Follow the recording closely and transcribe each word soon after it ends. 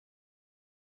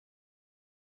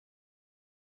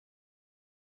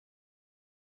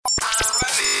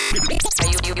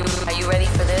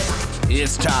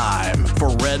It's time for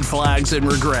Red Flags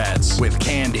and Regrets with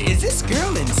Candy. Is this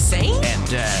girl insane? And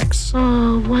Dex.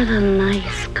 Oh, what a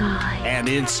nice guy. And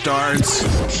it starts...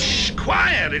 Shh,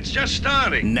 quiet, it's just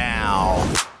starting. Now.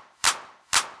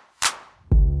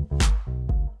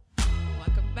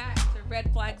 Welcome back to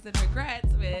Red Flags and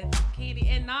Regrets with Candy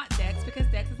and not Dex, because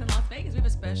Dex is in Las Vegas. We have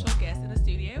a special guest in the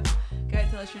studio. Go ahead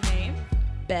and tell us your name.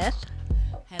 Beth.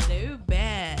 Hello,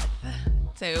 Beth.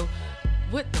 So,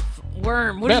 what the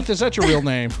worm? What Beth, is that your real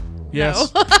name?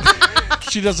 Yes. No.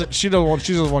 She doesn't want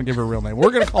to give her a real name.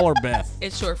 We're gonna call her Beth.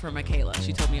 It's short for Michaela.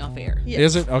 She told me off air. Yes.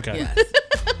 Is it? Okay. Yes.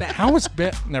 Beth. How is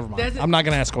Beth? Never mind. I'm not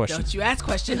gonna ask questions. Don't you ask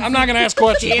questions. I'm not gonna ask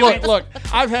questions. Damn Look.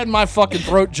 I've had my fucking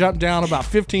throat jump down about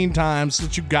 15 times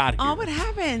since you got here. Oh, what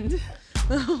happened?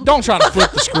 Don't try to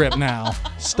flip the script now.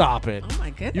 Stop it. Oh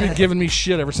my goodness. You've been giving me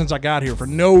shit ever since I got here for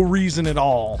no reason at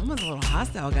all. I was a little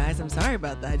hostile, guys. I'm sorry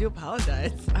about that. I do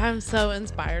apologize. I'm so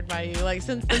inspired by you. Like,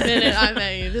 since the minute I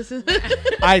met you, this is. Did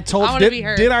I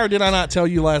or did I not tell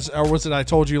you I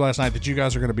told you last night that you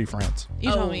guys are going to be friends?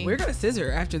 You told me. We're going to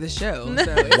scissor after the show.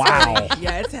 So it's wow.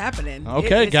 Yeah, it's happening.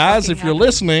 Okay, it's guys, if you're happening.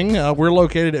 listening, we're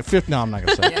located at 5th. No, I'm not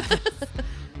going to say it.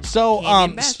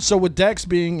 So with Dex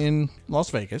being in Las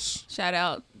Vegas, shout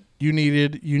out. You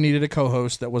needed a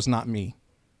co-host that was not me,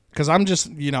 because I'm just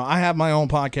I have my own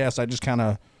podcast. I just kind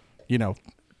of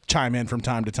chime in from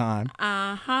time to time.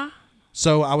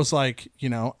 So I was like,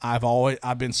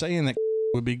 I've been saying that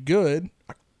would be good.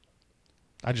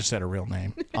 I just said a real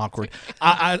name. Awkward.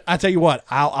 I tell you what,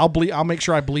 I'll make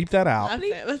sure I bleep that out.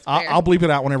 I'll bleep it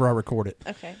out whenever I record it.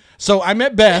 Okay. So I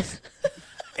met Beth,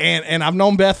 and I've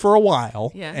known Beth for a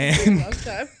while. Yeah. And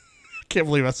can't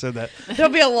believe I said that.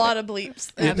 There'll be a lot of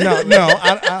bleeps. No,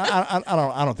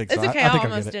 I don't think so. It's okay. I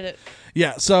almost did it.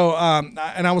 Yeah. So,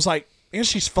 and I was like, and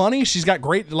she's funny. She's got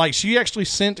great. Like, she actually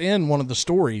sent in one of the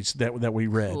stories that we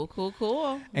read.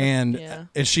 Cool. And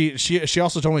she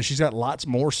also told me she's got lots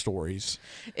more stories.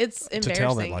 It's embarrassing.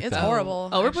 Tell them like it's that. horrible.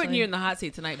 Oh, we're putting you in the hot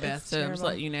seat tonight, Beth. So I'm just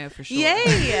letting you know for sure.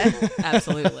 Yay!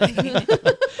 Absolutely.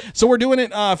 So we're doing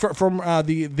it from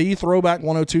the Throwback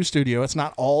 102 studio. It's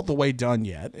not all the way done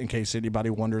yet, in case anybody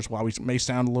wonders why we may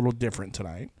sound a little different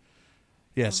tonight.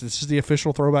 Yes, this is the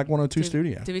official Throwback 102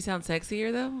 studio. Do we sound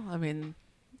sexier though? I mean,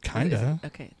 kinda.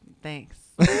 Okay, thanks.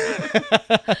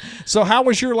 So how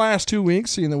was your last 2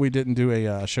 weeks, seeing that we didn't do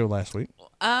a show last week?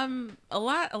 A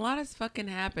lot has fucking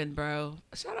happened, bro.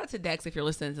 Shout out to Dex if you're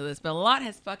listening to this, but a lot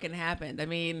has fucking happened. I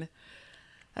mean,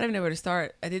 I don't even know where to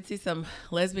start. I did see some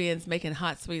lesbians making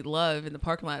hot, sweet love in the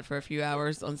parking lot for a few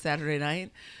hours on Saturday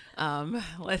night.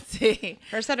 Let's see.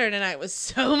 Her Saturday night was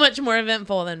so much more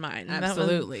eventful than mine.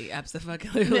 Absolutely. I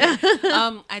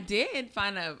did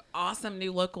find an awesome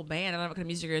new local band. I don't know what kind of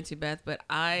music you're into, Beth, but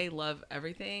I love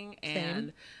everything.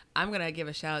 And I'm going to give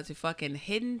a shout out to fucking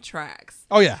Hidden Tracks.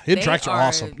 Oh, yeah. Hidden Tracks are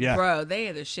awesome. Yeah. Bro, they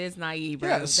are the shiz naive, bro.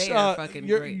 Yes, they are fucking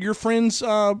great. Your friend's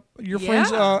husband.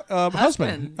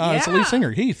 It's the lead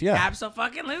singer, Heath. Yeah.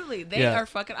 Absolutely. They are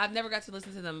fucking. I've never got to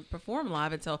listen to them perform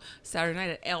live until Saturday night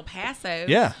at El Paso.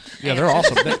 Yeah. Yeah, they're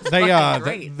awesome.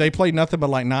 They play nothing but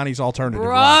like 90s alternative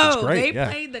rock. It's great. They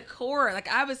played the core. Like,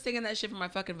 I was singing that shit from my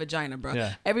fucking vagina, bro.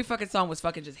 Yeah. Every fucking song was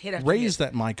fucking just hit after Raise hit.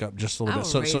 that mic up just a little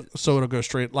bit so it'll go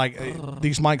straight. Like,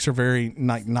 these mics are very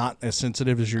not as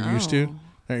sensitive as you're used to.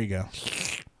 There you go.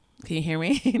 Can you hear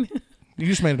me? You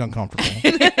just made it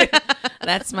uncomfortable.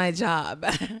 That's my job.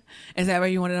 Is that where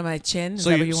you wanted on my chin? So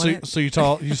you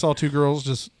saw two girls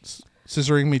just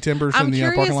scissoring me timbers I'm in the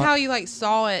parking lot? curious how you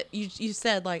saw it. You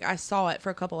said I saw it for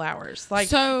a couple hours.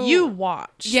 So you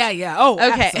watched. Yeah. Oh,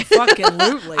 okay.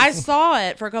 Absolutely. I saw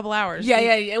it for a couple hours. Yeah.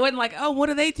 It wasn't like, oh, what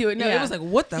are they doing? No, it was like,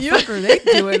 what the fuck are they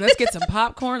doing? Let's get some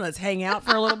popcorn. Let's hang out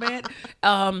for a little bit.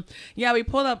 We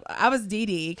pulled up. I was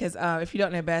DD because if you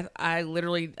don't know Beth, I've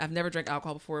never drank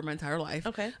alcohol before in my entire life.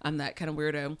 Okay. I'm that kind of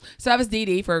weirdo. So I was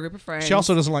DD for a group of friends. She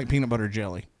also doesn't like peanut butter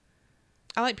jelly.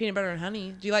 I like peanut butter and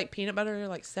honey. Do you like peanut butter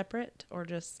separate or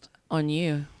just on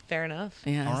you? Fair enough.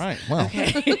 Yeah. All right. Well,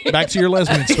 back to your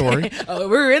lesbian story. Oh,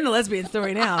 we're in the lesbian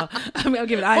story now. I'm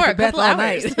giving eyes to Beth all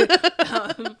night.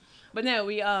 But no,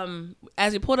 we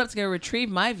as we pulled up to go retrieve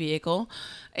my vehicle,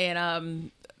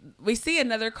 and we see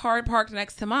another car parked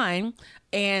next to mine,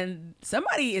 and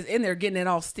somebody is in there getting it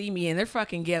all steamy, and they're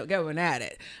fucking going at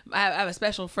it. I have a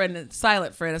special friend, a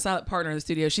silent partner in the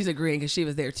studio. She's agreeing because she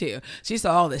was there too. She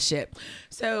saw all this shit.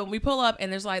 So we pull up,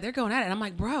 and they're going at it. And I'm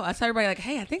like, bro, I tell everybody like,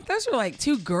 hey, I think those are like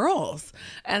two girls.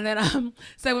 And then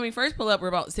so when we first pull up, we're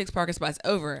about 6 parking spots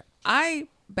over. I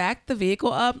back the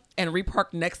vehicle up and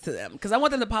repark next to them because I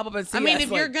want them to pop up and see. I mean, us,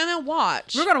 if you're gonna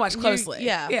watch, we're gonna watch closely.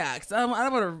 Yeah. Because I don't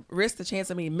want to risk the chance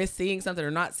of me misseeing something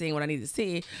or not seeing what I need to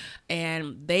see.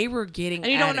 And they were getting,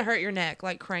 and you don't want to hurt your neck,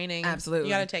 like craning. Absolutely,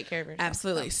 you got to take care of yourself.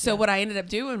 Absolutely. So what I ended up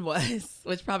doing was,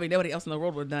 which probably nobody else in the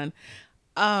world would have done.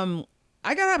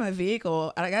 I got out of my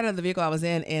vehicle, and I got out of the vehicle I was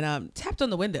in, and tapped on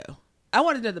the window. I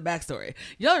wanted to know the backstory.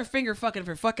 Y'all are finger fucking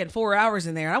for fucking 4 hours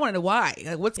in there. And I want to know why.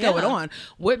 Like, what's going on?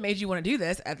 What made you want to do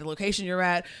this at the location you're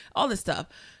at? All this stuff.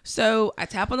 So I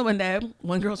tap on the window.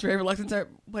 One girl's very reluctant to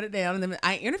put it down. And then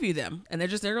I interview them. And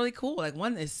they're really cool. Like,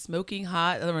 one is smoking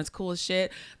hot. The other one's cool as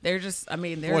shit. They're just, I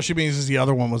mean, they're... What she means is the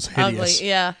other one was hideous. Ugly,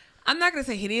 yeah. I'm not going to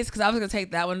say hideous because I was going to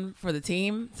take that one for the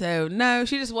team. So, no,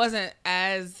 she just wasn't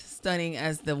as stunning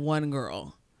as the one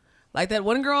girl. Like that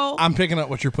one girl. I'm picking up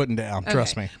what you're putting down. Okay.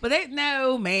 Trust me. But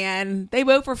man. They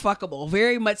both were fuckable.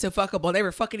 Very much so fuckable. They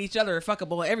were fucking each other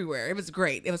fuckable everywhere. It was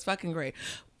great. It was fucking great.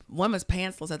 One was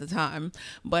pantsless at the time.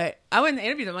 But I went and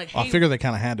interviewed them like, hey. I figure they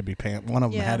kind of had to be one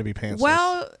of them had to be pantsless.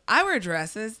 Well, I wear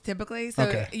dresses typically.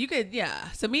 So you could,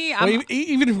 So me, well,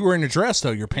 even if you were in a dress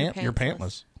though, you're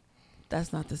pantless.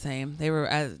 That's not the same. They were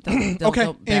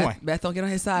okay. Anyway, Beth, don't get on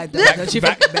his side.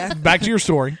 Back to your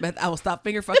story. Beth, I will stop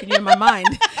finger fucking you in my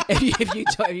mind if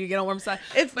you get on warm side.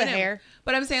 It's the hair.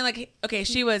 But I'm saying like, okay,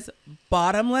 she was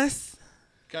bottomless.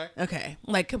 Okay.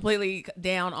 Like completely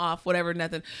down off, whatever,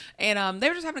 nothing. And they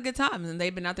were just having a good time, and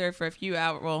they've been out there for a few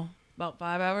hours. Well, about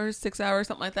 5 hours, 6 hours,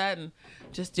 something like that, and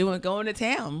just going to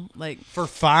town like for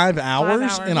 5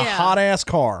 hours in a hot ass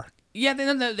car. Yeah, they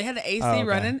had the AC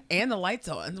running and the lights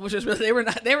on, which is really they were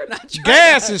not trying.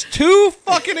 Gas is too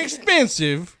fucking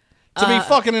expensive to be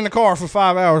fucking in a car for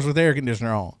 5 hours with air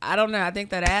conditioner on. I don't know. I think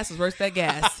that ass was worth that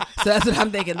gas. So that's what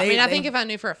I'm thinking. I think if I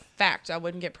knew for a fact I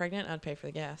wouldn't get pregnant, I'd pay for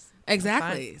the gas.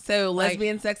 Exactly. So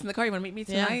lesbian sex in the car. You want to meet me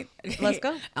tonight? Yeah. Let's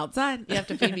go outside. You have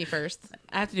to feed me first.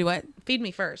 I have to do what? Feed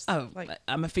me first. Oh, I'm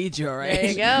gonna feed you, all right.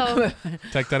 There you go.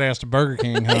 Take that ass to Burger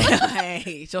King, huh?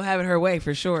 Hey, she'll have it her way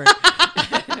for sure.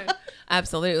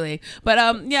 Absolutely. But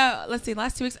let's see.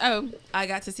 Last 2 weeks. Oh, I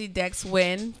got to see Dex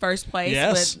win first place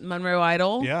with Monroe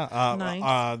Idol. Yeah.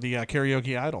 Nice. The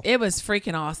karaoke idol. It was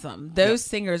freaking awesome. Those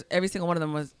singers, every single one of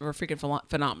them were freaking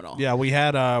phenomenal. Yeah, we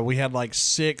had like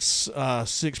six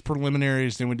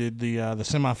preliminaries, then we did the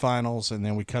semifinals, and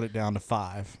then we cut it down to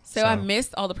 5. So I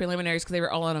missed all the preliminaries because they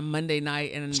were all on a Monday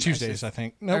night and it's Tuesdays, I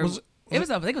think. No, I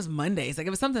think it was Mondays. Like it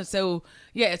was something so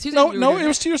Tuesdays. No, it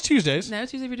was Tuesdays. No,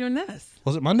 Tuesday we're doing this.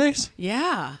 Was it Mondays?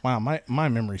 Yeah. Wow, my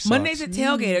memory sucks. Mondays at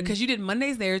Tailgater because you did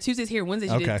Mondays there, Tuesdays here,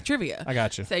 Wednesdays you did trivia. I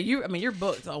got you. So you're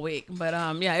booked all week, but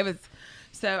it was.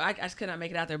 So I just could not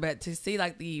make it out there, but to see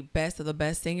like the best of the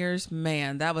best singers,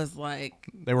 man, that was like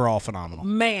they were all phenomenal.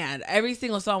 Man, every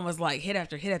single song was like hit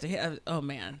after hit after hit. Oh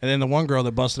man! And then the one girl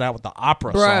that busted out with the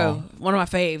opera song, one of my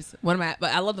faves. But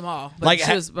I love them all. But like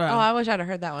she was, bro. Oh, I wish I'd have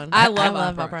heard that one. I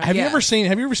love opera. Have you ever seen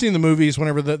the movies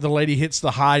whenever the lady hits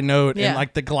the high note and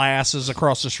like the glasses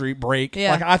across the street break?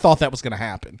 Yeah. Like I thought that was gonna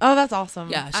happen. Oh, that's awesome.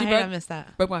 Yeah, I missed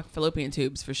that. Broke my fallopian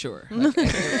tubes for sure. Like,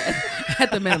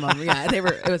 at the minimum, yeah, they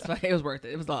were. It was worth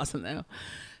it. It was awesome though.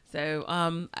 So,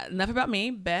 enough about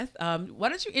me, Beth. Why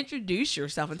don't you introduce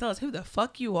yourself and tell us who the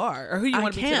fuck you are or who you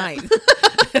want to be tonight?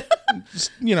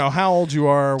 Just, how old you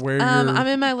are, where you're. I'm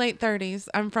in my late 30s.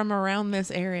 I'm from around this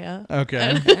area.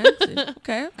 Okay.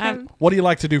 Okay. What do you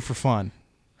like to do for fun?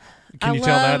 Can you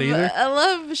tell that either? I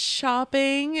love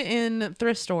shopping in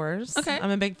thrift stores. Okay.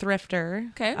 I'm a big thrifter.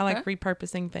 Okay. I like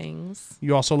repurposing things.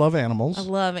 You also love animals. I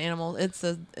love animals. It's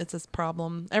a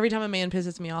problem. Every time a man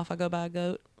pisses me off, I go buy a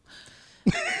goat.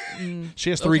 She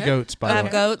has 3 goats, by the way. I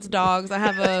have goats, dogs. I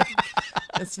have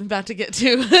it's about to get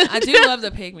to. I do love the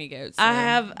pygmy goats. So. I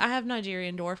have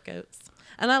Nigerian dwarf goats,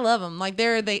 and I love them. Like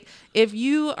if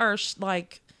you are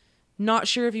like not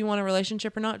sure if you want a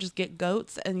relationship or not, just get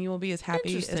goats and you will be as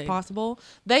happy as possible.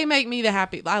 They make me the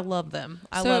happy. I love them.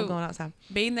 I love going outside.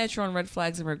 Being that you're on Red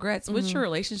Flags and Regrets, what's your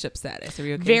relationship status? Are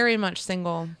you okay? Very much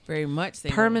single. Very much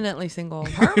single. Permanently single.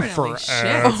 Permanently.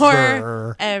 Shit.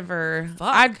 Forever.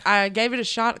 Fuck. I gave it a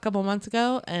shot a couple months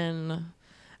ago and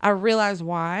I realized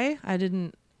why I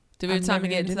didn't. Do we have time to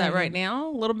get into that right now?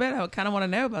 A little bit. I kind of want to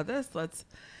know about this. Let's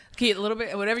get a little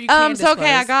bit, whatever you can. So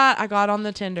okay, I got on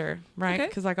the Tinder, right?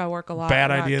 Because like I work a lot. Bad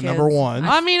idea number 1.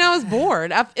 I mean, I was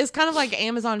bored. It's kind of like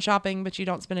Amazon shopping, but you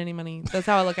don't spend any money. That's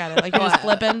how I look at it. Like you're just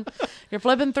flipping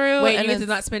through. Wait, you get to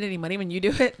not spend any money when you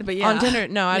do it, but yeah, on Tinder.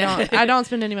 No, I don't. I don't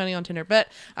spend any money on Tinder. But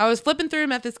I was flipping through,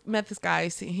 met this guy.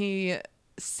 He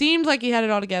seemed like he had it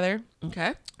all together.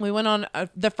 Okay. We went on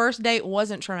the first date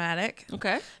wasn't traumatic.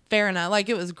 Okay. Fair enough. Like,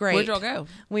 it was great. Where'd y'all go?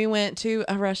 We went to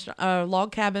a restaurant, a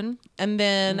log cabin, and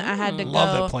then I had to go.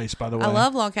 Love that place, by the way. I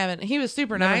love log cabin. He was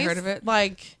super Never nice. heard of it.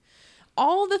 Like,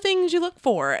 all the things you look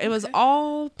for. It was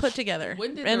all put together.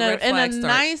 When did the red flag start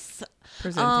nice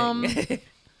presenting?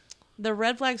 The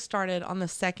red flag started on the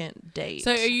second date.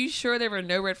 So are you sure there were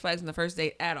no red flags on the first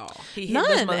date at all? He hit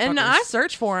those None. And I motherfuckers.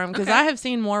 searched for them because Okay. I have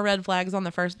seen more red flags on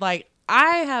the first. Like,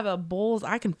 I have a bulls.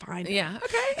 I can find it. Yeah.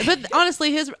 Okay. But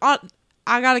honestly,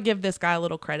 I got to give this guy a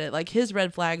little credit. Like, his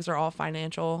red flags are all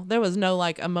financial. There was no,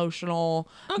 like, emotional,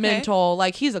 mental.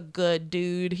 Like, he's a good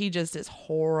dude. He just is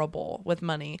horrible with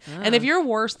money. And if you're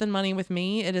worse than money with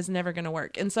me, it is never going to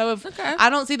work. And so if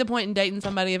I don't see the point in dating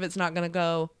somebody if it's not going to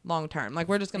go long term. Like,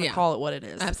 we're just going to call it what it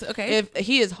is. Absolutely. Okay. If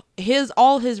he is,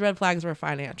 all his red flags were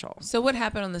financial. So what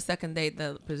happened on the second date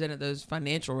that presented those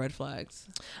financial red flags?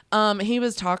 He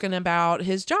was talking about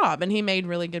his job, and he made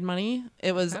really good money.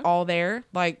 It was all there.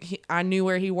 Like, I knew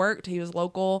where he worked. He was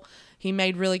local. He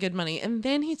made really good money. And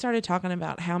then he started talking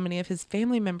about how many of his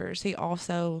family members he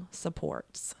also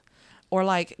supports or,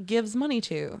 like, gives money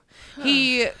to.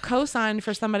 He co-signed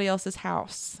for somebody else's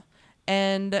house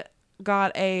and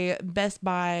got a Best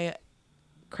Buy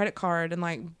credit card and,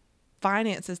 like,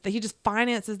 he just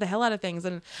finances the hell out of things.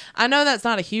 And I know that's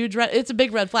not a huge it's a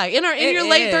big red flag in your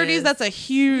late 30s. That's a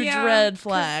huge red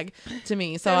flag to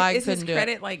me. So I is couldn't his do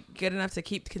credit it. like good enough to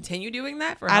continue doing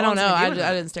that for I don't know. I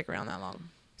didn't stick around that long.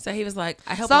 So he was like,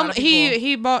 I help a lot of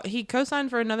people. He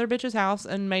co-signed for another bitch's house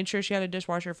and made sure she had a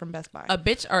dishwasher from Best Buy. A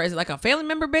bitch, or is it like a family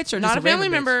member bitch, or not just a family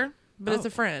random bitch? member, but it's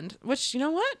a friend. Which, you know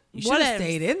what? You should have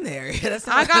stayed in there.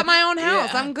 I got my own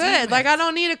house. Yeah, I'm good. damn it. Like, I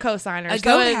don't need a co-signer. A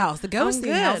goat house. The ghost I'm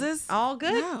good. houses. All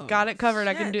good. No. Got it covered.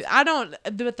 I can Shit. do. I don't.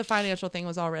 But the financial thing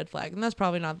was all red flag, and that's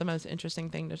probably not the most interesting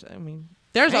thing to say. I mean,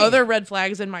 there's other red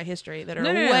flags in my history that are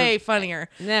way funnier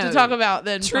to talk about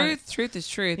than truth. Truth is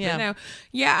truth. Yeah. But no,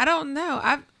 yeah, I don't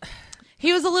know.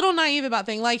 He was a little naive about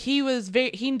things. Like, he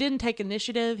didn't take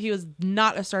initiative. He was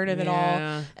not assertive at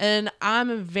all. And I'm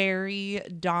a very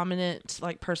dominant,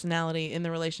 like, personality in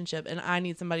the relationship. And I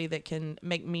need somebody that can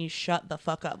make me shut the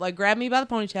fuck up. Like, grab me by the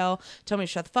ponytail, tell me to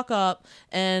shut the fuck up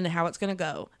and how it's going to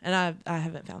go. And I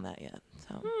haven't found that yet.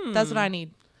 So that's what I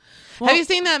need. Well, have you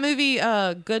seen that movie?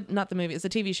 Not the movie. It's a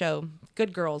TV show.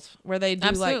 Good Girls, where they do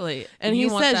absolutely. And he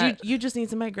says you just need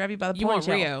somebody to grab you by the ponytail. You want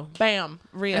Rio. Bam,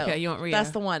 Rio. Okay, you want Rio.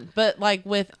 That's the one. But, like,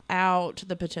 without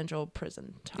the potential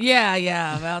prison time.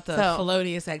 Yeah, about the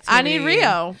felonious activity. I need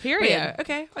Rio. Period. Rio.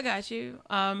 Okay, I got you.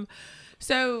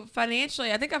 So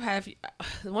financially, I think I've had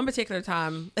one particular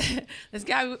time. This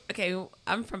guy. Okay,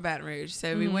 I'm from Baton Rouge,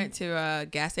 so we went to a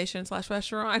gas station /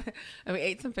 restaurant, and we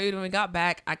ate some food. When we got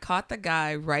back, I caught the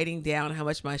guy writing down how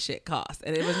much my shit cost,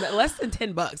 and it was less than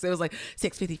 $10. It was like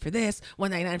 $6.50 for this,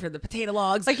 $1.99 for the potato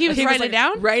logs. Like, he was writing it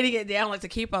down, writing it down, like, to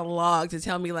keep on log, to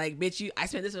tell me, like, bitch, I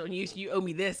spent this on you, so you owe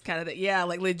me this kind of thing. Yeah,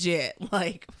 like, legit,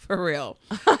 like, for real.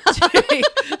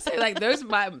 So, like,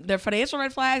 their financial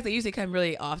red flags. They usually come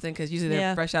really often because usually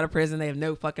they're fresh out of prison. They have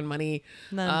no fucking money.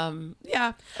 None.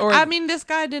 Or I mean, this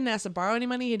guy didn't ask to borrow any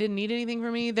money. He didn't need anything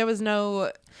from me. There was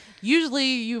no. Usually,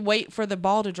 you wait for the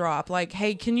ball to drop. Like,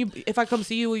 hey, if I come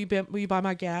see you, will you buy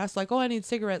my gas? Like, oh, I need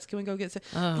cigarettes. Can we go get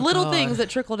little things that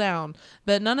trickle down?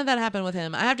 But none of that happened with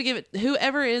him. I have to give it.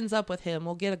 Whoever ends up with him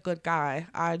will get a good guy.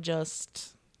 I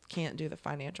just can't do the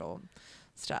financial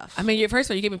stuff. I mean, first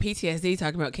of all, you gave me PTSD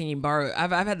talking about can you borrow. I've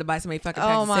had to buy so many fucking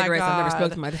packs of cigarettes God. I've never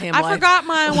smoked in my damn life. I forgot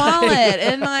my wallet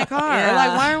in my car. Yeah.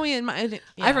 Like, why are we in my?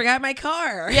 Yeah. I forgot my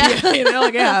car. Yeah. You know,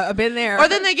 like, yeah, I've been there. Or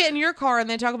then they get in your car and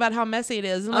they talk about how messy it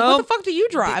is. And like, what the fuck do you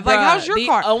drive? Like, Bruh, how's your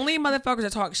car? Only motherfuckers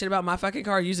that talk shit about my fucking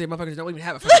car, usually motherfuckers don't even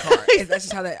have a fucking car. That's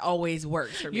just how that always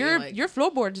works for me. Your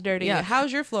floorboard's dirty. Yeah.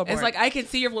 How's your floorboard? It's like, I can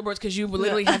see your floorboards because you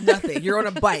literally have nothing. You're on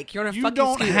a bike. You're on a You fucking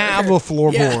don't scooter. have a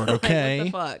floorboard, Yeah, okay?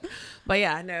 like, what the fuck? But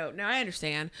yeah, no, I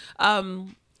understand.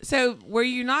 So were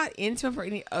you not into him for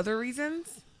any other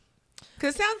reasons?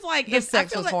 Because it sounds like the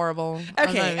sex was horrible.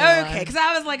 Okay, because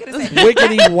I was like gonna say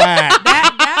Wickety whack.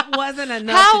 that wasn't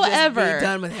enough to just be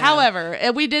done with him. However,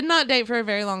 we did not date for a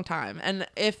very long time, and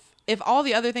if all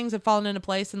the other things had fallen into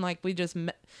place and like we just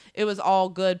it was all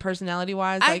good personality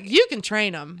wise, like you can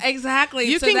train them. Exactly.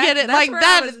 You can get it like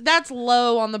that. That's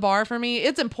low on the bar for me.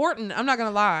 It's important. I'm not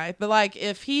gonna lie, but like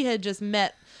if he had just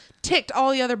ticked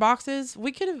all the other boxes,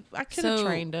 I could have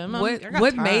trained him.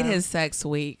 What made his sex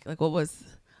weak? Like, what was?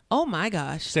 Oh my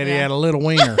gosh! Said he had a little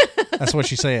wiener. That's what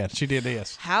she said. She did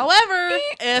this. However,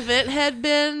 if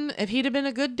he'd have been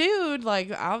a good dude,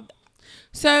 like I'm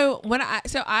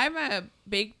a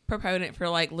big proponent for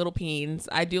like little peens.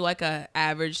 I do like a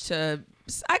average to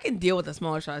I can deal with a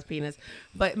smaller size penis,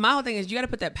 but my whole thing is you got to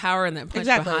put that power and that punch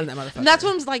behind that motherfucker. And that's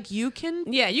what I'm like. You can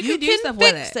do stuff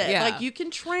with it. Yeah. Like you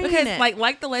can train because it.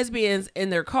 like the lesbians in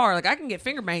their car, like I can get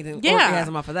finger banged and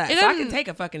orgasm off of that. So I can take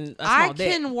a small dick.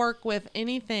 I can work with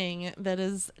anything that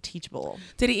is teachable.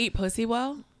 Did he eat pussy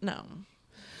well? No.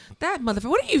 That motherfucker.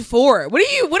 What are you for? What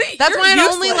are you? That's why it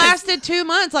only lasted 2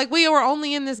 months. Like we were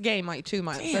only in this game like 2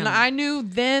 months, and I knew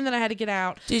then that I had to get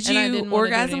out. Did you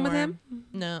orgasm with him?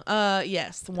 No.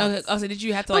 Yes. Once. Okay. Oh, so did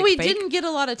you have to? But we fake? didn't get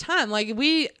a lot of time. Like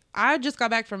I just got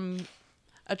back from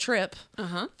a trip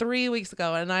 3 weeks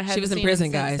ago, and I had. She was in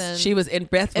prison, guys. Then. She was in.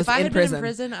 Beth was if I in had prison. been in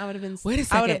prison, I would have been. Wait a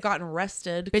second. I would have gotten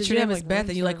arrested. Bitch, your name is Beth,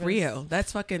 and you like Rio.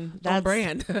 That's fucking on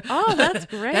brand. Oh, that's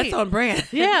great. That's on brand.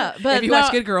 Yeah, but if you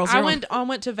watch Good Girls, I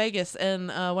went to Vegas, and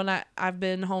when I've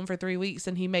been home for 3 weeks,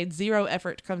 and he made zero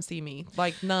effort to come see me,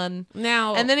 like none.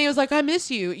 Now, and then he was like, "I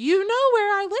miss you. You know where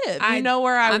I live. You know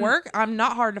where I work. I'm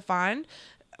not hard to find."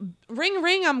 Ring,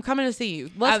 ring! I'm coming to see you.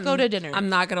 Let's go to dinner. I'm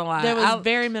not gonna lie. There was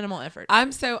very minimal effort.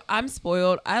 I'm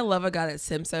spoiled. I love a guy that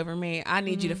simps over me. I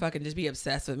need you to fucking just be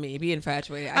obsessed with me, be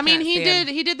infatuated. I mean, he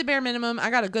did the bare minimum. I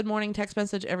got a good morning text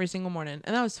message every single morning,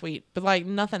 and that was sweet. But like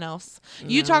nothing else.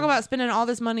 You talk about spending all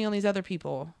this money on these other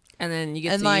people, and then you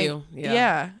get to you.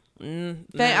 Yeah.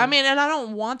 I mean, and I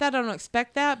don't want that. I don't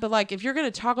expect that. But like, if you're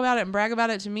gonna talk about it and brag about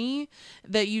it to me,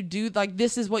 that you do like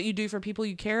this is what you do for people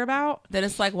you care about, then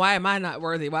it's like, why am I not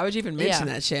worthy? Why would you even mention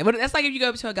that shit? But that's like if you go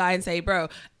up to a guy and say, "Bro,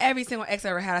 every single ex I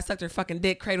ever had, I sucked their fucking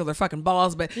dick, cradled their fucking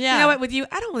balls." But you know what? With you,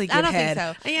 I don't really give head.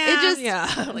 Think so. Yeah, it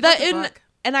just like,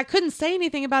 and I couldn't say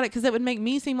anything about it because it would make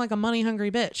me seem like a money hungry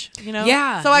bitch, you know?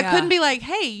 Yeah. So I couldn't be like,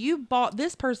 "Hey, you bought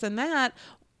this person that.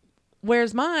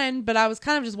 Where's mine?" But I was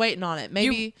kind of just waiting on it.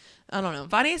 Maybe. I don't know.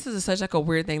 Finances is such like a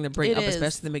weird thing to bring up,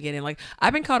 especially in the beginning. Like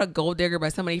I've been called a gold digger by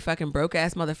so many fucking broke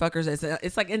ass motherfuckers.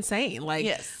 It's like insane. Like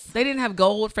they didn't have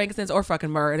gold, frankincense, or fucking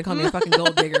myrrh, and they called me a fucking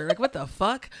gold digger. Like what the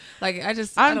fuck? Like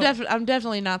I'm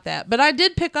definitely not that. But I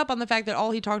did pick up on the fact that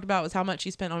all he talked about was how much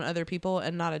he spent on other people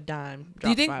and not a dime. Do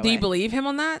you believe him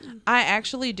on that? I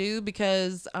actually do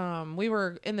because we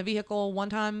were in the vehicle one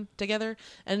time together,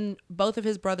 and both of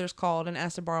his brothers called and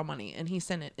asked to borrow money, and he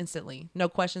sent it instantly, no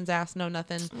questions asked, no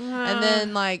nothing. And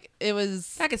then like it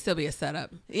was that could still be a setup.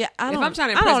 Yeah, if I'm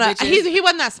trying to impress bitches, he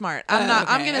wasn't that smart.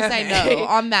 I'm gonna say no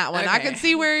on that one. I can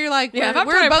see where you're like, we're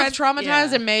both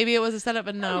traumatized, and maybe it was a setup,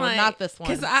 but no, like, not this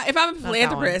one. Because if I'm a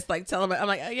philanthropist, like tell him, I'm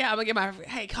like, I'm gonna get my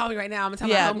call me right now. I'm gonna tell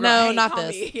my homegirl, no, not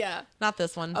this. Me. Yeah, not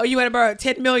this one. Oh, you want to borrow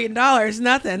 $10 million?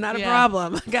 Nothing, not a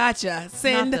problem. Gotcha.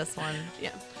 Send not this one. Yeah.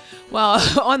 Well,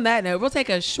 on that note, we'll take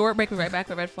a short break. We'll be right back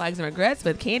with Red Flags and Regrets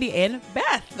with Candy and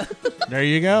Beth. There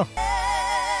you go.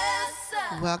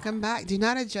 Welcome back. Do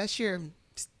not adjust your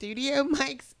studio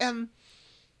mics.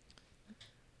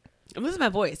 This is my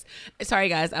voice. Sorry,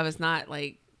 guys. I was not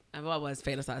like, I was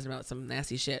fantasizing about some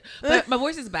nasty shit, but my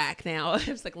voice is back now. I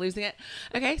was like losing it.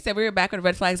 Okay, so we were back with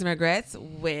Red Flags and Regrets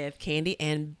with Candy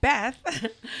and Beth.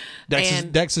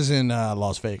 Dex is in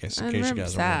Las Vegas, in case you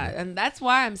guys remember. And that's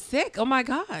why I'm sick. Oh my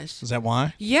gosh. Is that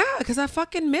why? Yeah, because I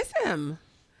fucking miss him.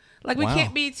 Like, we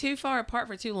can't be too far apart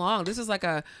for too long. This is like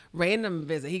a random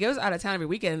visit. He goes out of town every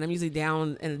weekend, and I'm usually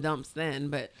down in the dumps then.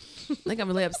 But I think I'm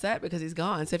really upset because he's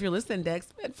gone. So if you're listening, Dex,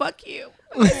 man, fuck you.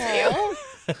 I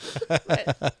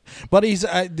miss you. But he's.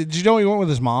 Did you know he went with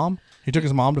his mom? He took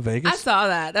his mom to Vegas. I saw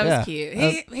that. That was cute.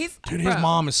 He's dude. His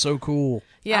mom is so cool.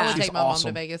 Yeah, I would take my mom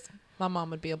to Vegas. My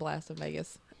mom would be a blast in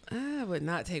Vegas. I would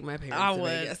not take my parents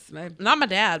to Vegas. Not my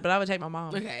dad, but I would take my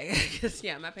mom. Okay. Because,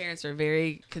 my parents are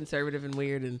very conservative and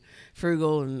weird and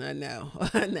frugal, and no.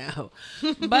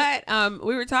 But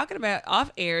we were talking about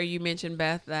off air, you mentioned,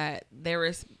 Beth, that there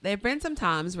have been some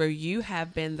times where you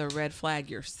have been the red flag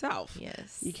yourself.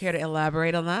 Yes. You care to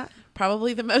elaborate on that?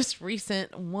 Probably the most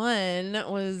recent one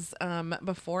was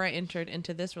before I entered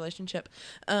into this relationship.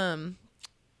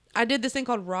 I did this thing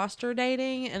called roster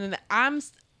dating, and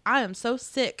I am so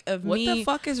sick of what the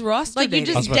fuck is roster dating? Like,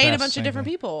 you just date a bunch of different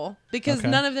people because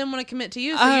none of them want to commit to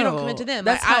you, so you don't commit to them.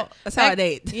 That's how I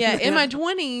date. Yeah, in my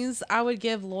 20s, I would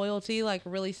give loyalty like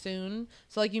really soon.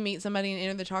 So like you meet somebody and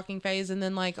enter the talking phase, and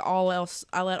then like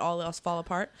I let all else fall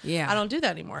apart. Yeah, I don't do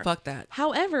that anymore. Fuck that.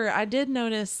 However, I did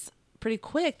notice pretty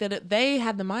quick that they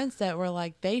had the mindset where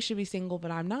like they should be single, but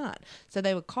I'm not. So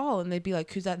they would call and they'd be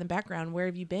like, "Who's that in the background? Where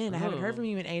have you been? I haven't heard from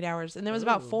you in 8 hours." And there was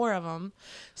about 4 of them.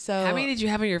 So how many did you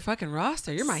have on your fucking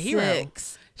roster? You're my hero.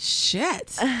 6.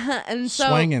 Shit. And so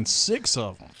swinging 6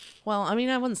 of them. Well, I mean,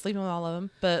 I wasn't sleeping with all of them,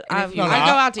 but I go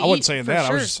I out to eat. I wasn't saying that.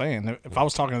 Sure. I was just saying that if I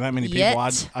was talking to that many people,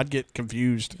 I'd get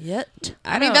confused.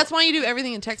 I mean, that's why you do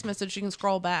everything in text message. You can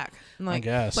scroll back. And, like, I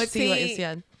guess. But see what you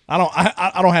said. I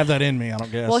don't have that in me, I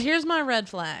don't guess. Well, here's my red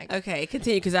flag. Okay,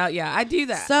 continue, because I do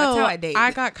that. So that's how I date.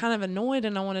 I got kind of annoyed,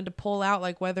 and I wanted to pull out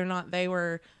like whether or not they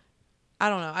were, I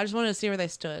don't know. I just wanted to see where they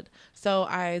stood. So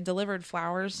I delivered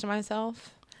flowers to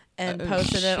myself and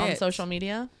posted it on social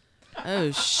media.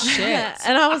 Oh shit!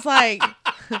 And I was like,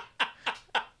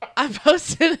 I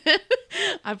posted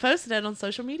it on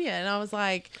social media, and I was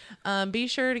like, be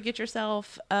sure to get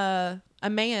yourself a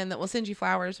man that will send you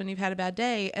flowers when you've had a bad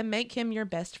day, and make him your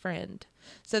best friend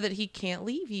so that he can't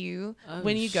leave you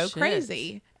when you go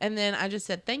crazy. And then I just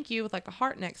said thank you with like a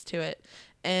heart next to it,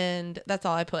 and that's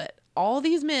all I put. All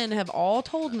these men have all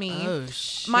told me,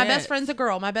 my best friend's a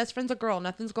girl. My best friend's a girl.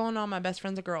 Nothing's going on. My best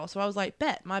friend's a girl. So I was like,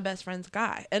 bet my best friend's a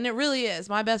guy. And it really is.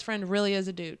 My best friend really is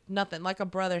a dude. Nothing. Like a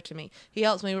brother to me. He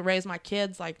helps me raise my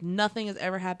kids. Like nothing has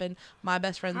ever happened. My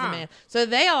best friend's a man. So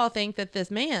they all think that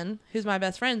this man, who's my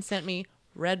best friend, sent me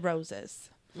red roses.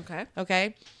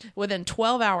 Okay. Within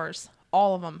 12 hours,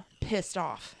 all of them pissed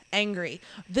off. Angry.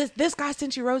 This guy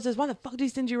sent you roses. Why the fuck did he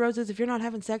send you roses if you're not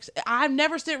having sex? I've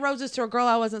never sent roses to a girl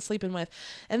I wasn't sleeping with.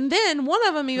 And then one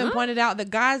of them even pointed out that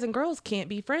guys and girls can't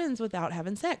be friends without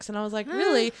having sex. And I was like,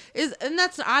 really?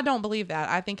 I don't believe that.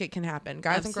 I think it can happen.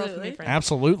 Guys and girls can be friends.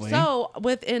 Absolutely. So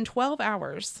within 12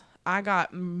 hours, I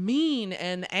got mean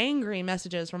and angry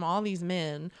messages from all these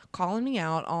men calling me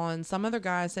out on some other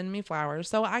guys sending me flowers.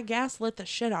 So I gaslit the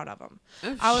shit out of them.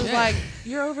 I was like,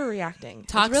 "You're overreacting.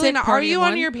 Toxic. Really not. Are you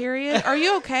on your period? Are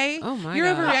you okay? Oh my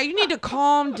You're God. overreacting. You need to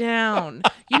calm down.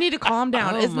 You need to calm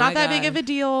down. It's not that big of a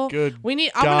deal. Good.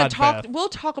 I'm gonna talk. Beth. We'll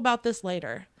talk about this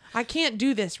later. I can't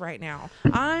do this right now.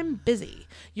 I'm busy.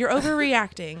 You're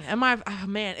overreacting. And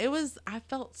I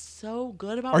felt so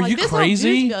good about it. Are you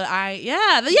crazy?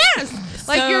 Yes.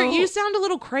 Like you sound a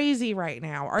little crazy right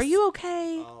now. Are you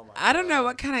okay? I don't know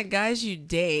what kind of guys you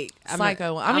date.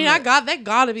 Psycho. They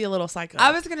got to be a little psycho.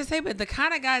 I was gonna say, but the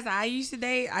kind of guys I used to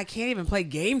date, I can't even play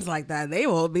games like that. They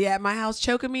will be at my house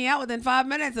choking me out within 5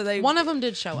 minutes. One of them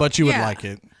did show up. But you would like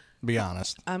it. Be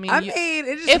honest. I mean, it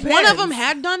just if depends. one of them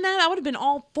had done that, I would have been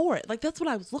all for it. Like that's what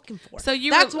I was looking for.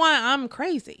 That's why I'm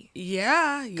crazy.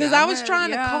 Yeah, because I was trying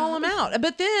to call him out.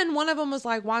 But then one of them was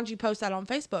like, "Why don't you post that on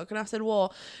Facebook?" And I said,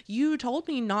 "Well, you told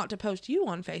me not to post you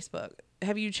on Facebook.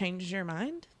 Have you changed your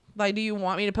mind? Like, do you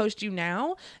want me to post you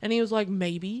now?" And he was like,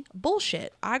 "Maybe."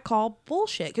 Bullshit. I call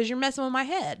bullshit because you're messing with my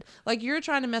head. Like you're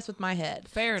trying to mess with my head.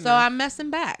 Fair enough. So I'm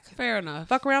messing back. Fair enough.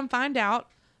 Fuck around, find out.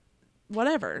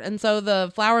 Whatever. And so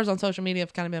the flowers on social media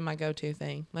have kind of been my go-to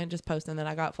thing. Like just posting that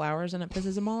I got flowers and it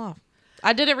pisses them all off.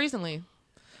 I did it recently.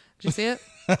 Did you see it?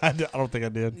 I don't think I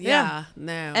did. Yeah.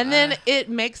 No. And then it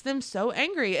makes them so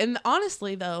angry. And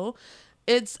honestly, though,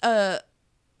 it's kind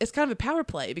of a power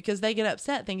play because they get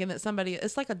upset thinking that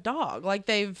it's like a dog. Like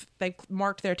they've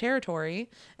marked their territory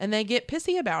and they get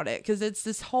pissy about it because it's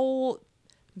this whole...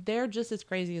 They're just as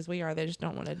crazy as we are. They just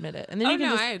don't want to admit it. And then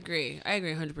I agree. I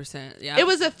agree 100%. Yeah. It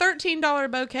was a $13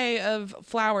 bouquet of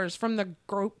flowers from the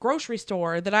grocery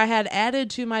store that I had added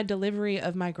to my delivery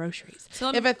of my groceries.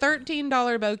 So if a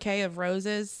 $13 bouquet of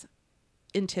roses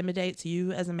intimidates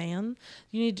you as a man,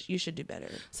 you should do better.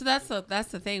 So that's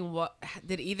the thing. What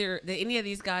did any of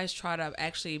these guys try to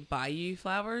actually buy you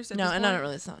flowers? No, and I don't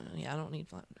really. I don't need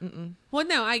flowers. Well,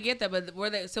 no, I get that, but were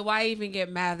they? So why even get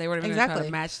mad? They weren't even going to try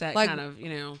to match that kind of,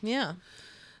 Yeah.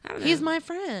 I don't know. He's my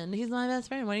friend. He's my best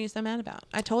friend. What are you so mad about?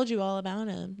 I told you all about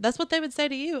him. That's what they would say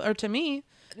to you or to me.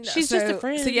 She's just a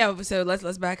friend. So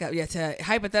let's back up. Yeah, to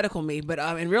hypothetical me, but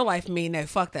in real life me, no,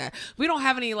 fuck that. We don't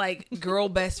have any like girl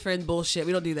best friend bullshit.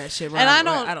 We don't do that shit. And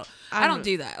I don't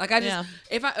do that. Like I just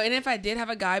if I did have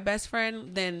a guy best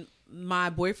friend, then my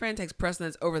boyfriend takes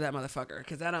precedence over that motherfucker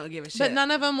because I don't give a shit. But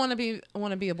none of them want to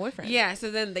be a boyfriend. Yeah,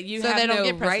 so then you have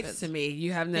no rights to me.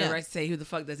 You have no rights to say who the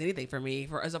fuck does anything for me.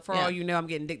 For all you know, I'm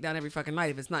getting dick down every fucking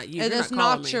night. If it's not you, it's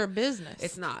not your business.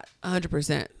 It's not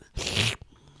 100%.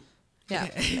 Yeah.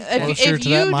 Closer to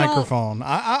that microphone.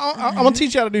 I'm gonna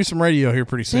teach you how to do some radio here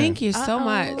pretty soon. Thank you so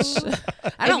much.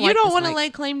 If you don't want to lay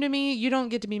claim to me, you don't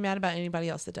get to be mad about anybody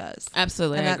else that does.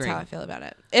 Absolutely, and that's how I feel about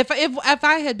it. If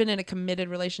I had been in a committed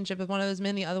relationship with one of those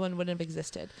men, the other one wouldn't have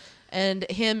existed, and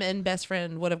him and best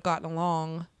friend would have gotten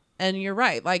along. And you're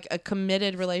right, like a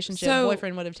committed relationship,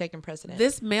 boyfriend would have taken precedent.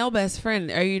 This male best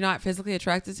friend, are you not physically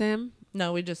attracted to him?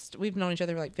 No, we've known each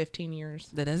other for like 15 years.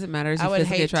 That doesn't matter. Is he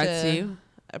physically attracted to you?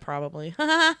 Probably.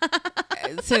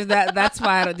 So that's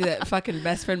why I don't do that fucking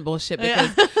best friend bullshit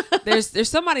because there's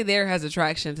somebody there who has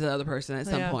attraction to the other person at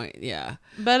some point. Yeah.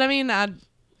 But I mean,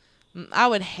 I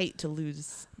would hate to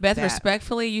lose. Beth, that.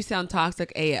 Respectfully, you sound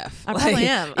toxic AF. I probably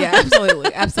am. Yeah,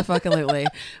 absolutely, absolutely.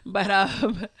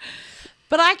 But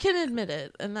But I can admit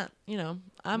it, and that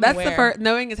I'm That's aware. the first.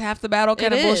 Knowing is half the battle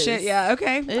kind It of bullshit. is. Yeah.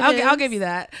 Okay. It I'll is. give you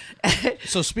that.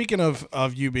 So speaking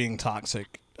of you being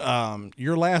toxic,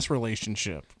 your last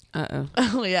relationship.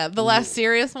 Oh yeah, the last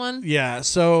serious one. Yeah.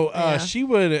 So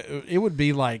it would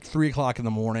be like 3:00 in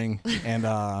the morning,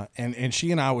 and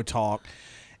she and I would talk,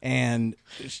 and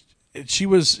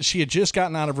she had just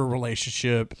gotten out of a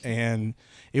relationship, and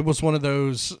it was one of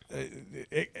those.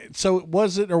 So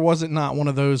was it or was it not one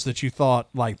of those that you thought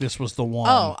like this was the one?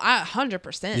 Oh, I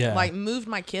 100%. Yeah. Like moved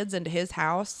my kids into his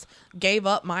house, gave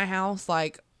up my house,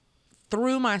 like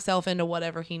threw myself into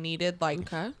whatever he needed. Like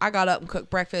I got up and cooked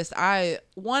breakfast. I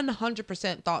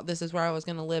 100% thought this is where I was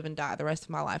going to live and die the rest of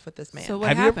my life with this man. So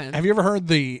what happened? Have you ever heard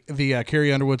the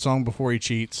Carrie Underwood song "Before He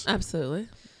Cheats"? Absolutely.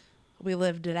 We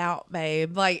lived it out,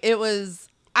 babe. Like it was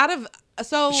out of.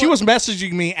 So She was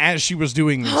messaging me as she was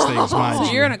doing these things, mind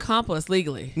So you're an accomplice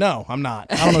legally. No, I'm not.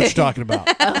 I don't know what you're talking about.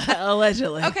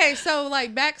 Allegedly. Okay, so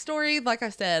like backstory, like I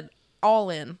said, all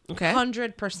in. Okay.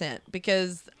 100%.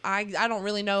 Because I don't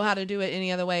really know how to do it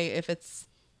any other way if it's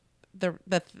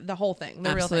the whole thing,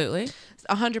 the real thing. Absolutely.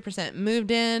 100%.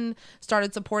 Moved in,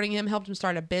 started supporting him, helped him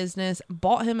start a business,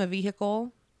 bought him a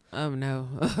vehicle. Oh no.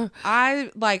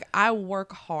 I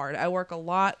work hard. I work a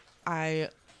lot.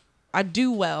 I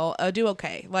do well. I do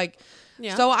okay.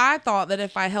 So I thought that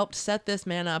if I helped set this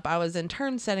man up, I was in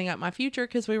turn setting up my future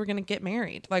because we were going to get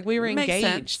married. Like we were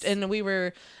engaged, and we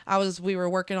were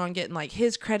working on getting like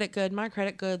his credit good, my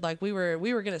credit good. Like we were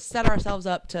going to set ourselves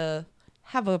up to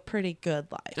have a pretty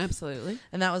good life. Absolutely.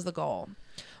 And that was the goal.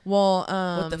 Well,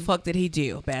 what the fuck did he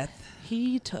do, Beth?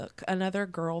 He took another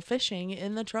girl fishing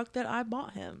in the truck that I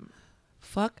bought him.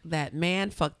 Fuck that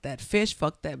man, fuck that fish,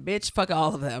 fuck that bitch, fuck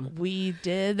all of them. We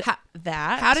did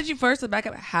that. How did you first back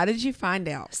up? How did you find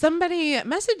out? Somebody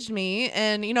messaged me,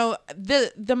 and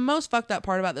the most fucked up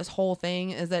part about this whole thing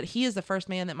is that he is the first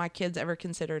man that my kids ever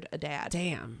considered a dad.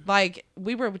 Damn. Like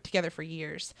we were together for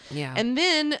years. Yeah. And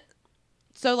then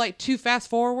so like to fast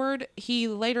forward, he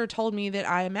later told me that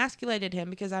I emasculated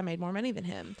him because I made more money than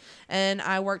him and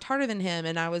I worked harder than him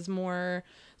and I was more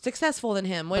successful than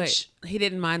him, which he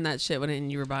didn't mind that shit when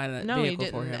you were buying that vehicle he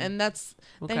didn't, for him. and that's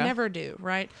they never do,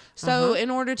 right? So in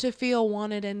order to feel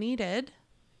wanted and needed,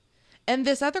 and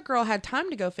this other girl had time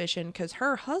to go fishing because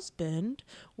her husband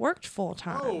worked full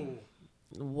time.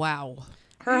 Oh. Wow.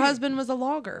 Her husband was a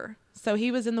logger, so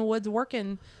he was in the woods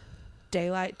working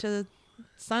daylight to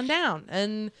sundown,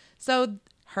 and so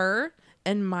her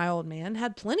and my old man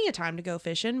had plenty of time to go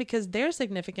fishing because their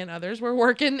significant others were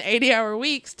working 80-hour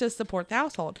weeks to support the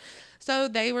household. So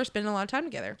they were spending a lot of time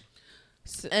together.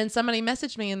 And somebody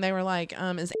messaged me and they were like,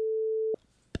 is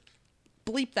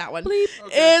bleep that one. Bleep.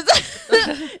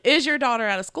 Okay. Is your daughter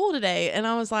out of school today? And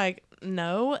I was like,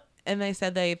 no. And they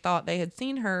said they thought they had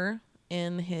seen her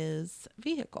in his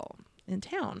vehicle in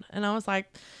town. And I was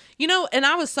like, and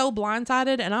I was so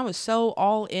blindsided and I was so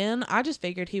all in. I just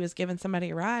figured he was giving somebody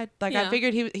a ride. Like I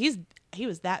figured he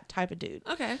was that type of dude.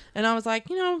 Okay. And I was like,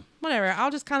 whatever.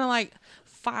 I'll just kind of like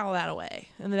file that away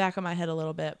in the back of my head a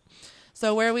little bit.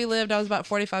 So where we lived, I was about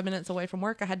 45 minutes away from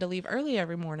work. I had to leave early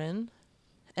every morning.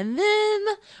 And then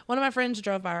one of my friends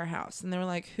drove by our house and they were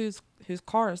like, whose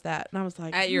car is that? And I was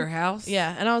like, at your house?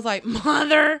 Yeah. And I was like,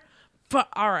 mother. But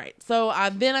all right. So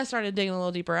then I started digging a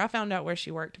little deeper. I found out where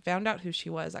she worked, found out who she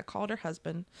was. I called her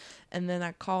husband and then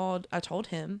I told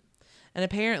him. And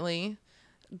apparently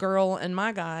girl and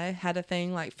my guy had a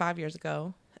thing like 5 years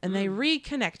ago and they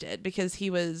reconnected because he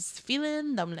was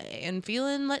feeling lonely and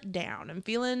feeling let down and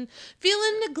feeling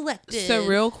neglected. So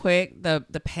real quick,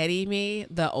 the petty me,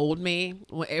 the old me,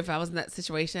 if I was in that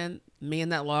situation, me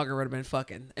and that logger would have been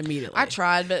fucking immediately. I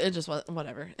tried, but it just was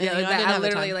whatever. And, Yeah, I didn't I have the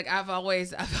literally time. like I've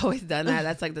always done that.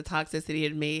 That's like the toxicity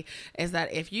in me is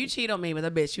that if you cheat on me with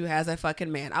a bitch who has a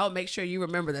fucking man, I'll make sure you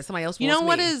remember that somebody else wants me.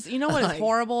 What is Like,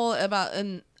 horrible about,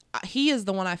 and he is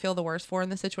the one I feel the worst for in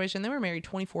this situation. They were married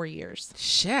 24 years.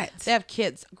 shit. They have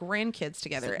grandkids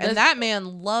together, So and that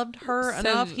man loved her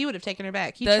enough. He would have taken her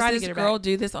back. He tried to get her back. Does this girl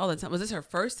do this all the time? Was this her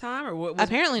first time or what?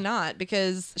 Apparently not,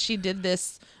 because she did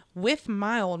this with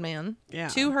my old man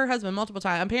to her husband multiple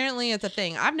times. Apparently it's a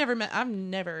thing.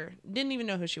 Didn't even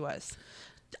know who she was.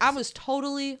 I was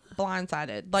totally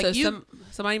blindsided. Like so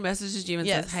somebody messages you and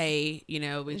Yes. says, "Hey, we Is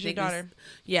your think daughter?"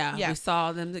 we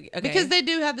saw them okay. Because they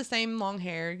do have the same long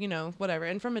hair, whatever.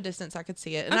 And from a distance, I could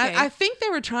see it. And Okay. I think they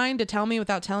were trying to tell me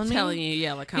without telling me. telling you,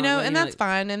 like kind of, and that's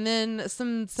fine. And then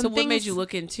some So things. what made you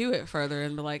look into it further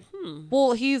and be like,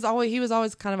 Well, he was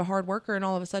always kind of a hard worker, and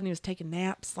all of a sudden he was taking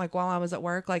naps, like while I was at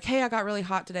work. Like, hey, I got really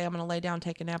hot today. I'm gonna lay down,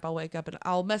 take a nap. I'll wake up, and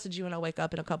I'll message you when I wake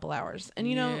up in a couple hours. And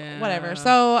Yeah. whatever.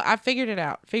 So I figured it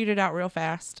out. figured it out real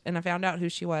fast, and I found out who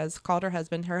she was, called her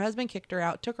husband. Her husband kicked her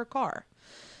out, took her car.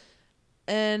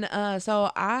 And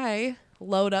so I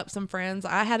load up some friends.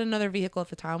 I had another vehicle at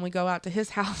the time. We go out to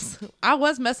his house. I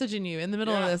was messaging you in the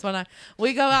middle of this when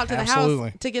we go out to the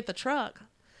house to get the truck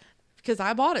because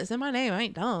I bought it. It's in my name. I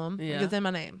ain't dumb. Yeah. It's in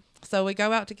my name. So we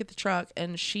go out to get the truck,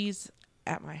 and she's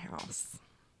at my house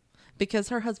because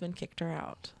her husband kicked her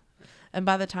out. And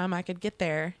by the time I could get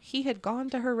there, he had gone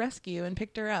to her rescue and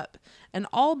picked her up and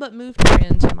all but moved her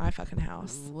into my fucking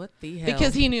house. What the hell?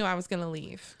 Because he knew I was going to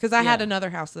leave. Because I had another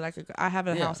house that I could go. I have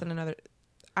a house in another.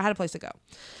 I had a place to go.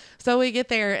 So we get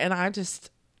there, and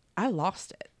I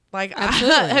lost it. Like,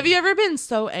 have you ever been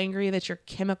so angry that your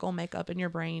chemical makeup in your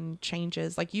brain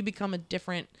changes? Like, you become a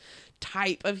different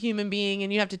type of human being,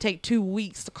 and you have to take 2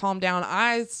 weeks to calm down.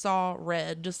 I saw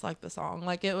red, just like the song.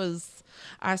 Like,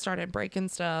 I started breaking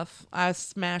stuff. I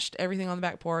smashed everything on the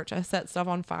back porch. I set stuff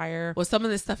on fire. Was some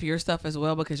of this stuff your stuff as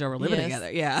well because y'all were living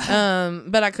together? Yeah.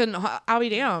 But I couldn't. I'll be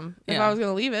damned if I was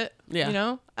gonna leave it. Yeah. You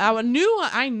know,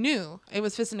 I knew it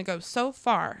was fisting to go so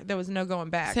far. There was no going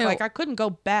back. So, like, I couldn't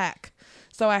go back.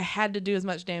 So I had to do as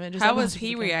much damage as I How was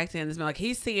he reacting in this moment? Like,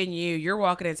 he's seeing you're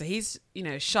walking in, so he's,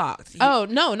 shocked. Oh,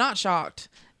 no, not shocked.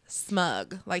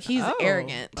 Smug. Like, he's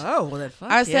arrogant. Oh, well, then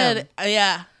fuck I said,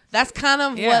 yeah. That's kind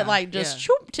of what, like, just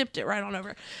tipped it right on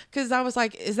over. Because I was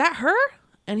like, is that her?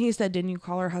 And he said, didn't you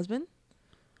call her husband?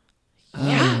 Oh.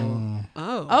 Yeah.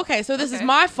 Oh. Okay, so this is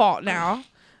my fault now.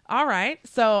 All right.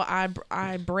 So I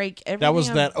break everything. That was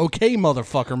that okay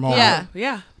motherfucker moment.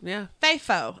 Yeah.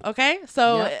 FAFO. Okay.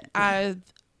 So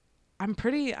I'm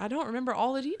pretty, I don't remember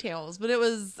all the details, but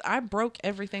I broke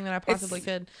everything that I possibly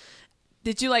could.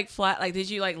 Did you did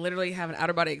you literally have an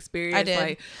outer body experience? I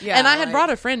did. And I had brought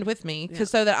a friend with me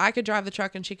so that I could drive the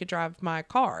truck and she could drive my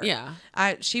car. Yeah.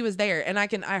 She was there, and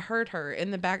I heard her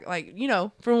in the back,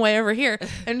 from way over here.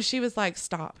 And she was like,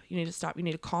 stop. You need to stop. You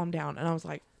need to calm down. And I was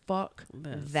like, fuck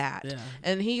that. Yeah.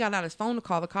 And he got out his phone to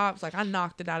call the cops. Like, I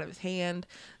knocked it out of his hand.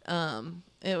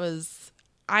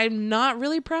 I'm not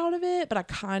really proud of it, but I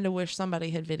kind of wish somebody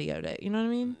had videoed it. You know what I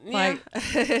mean? Like,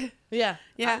 yeah.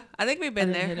 I think we've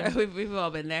been there. We've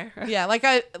all been there. Yeah. Like,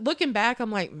 looking back,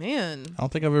 I'm like, man. I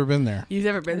don't think I've ever been there. You've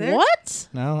never been there? What?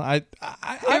 No, you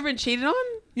ever been cheated on?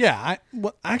 Yeah.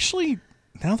 Actually,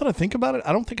 now that I think about it,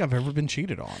 I don't think I've ever been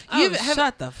cheated on.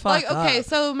 Shut the fuck up. Okay,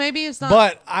 so maybe it's not.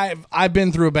 But I've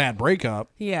been through a bad breakup.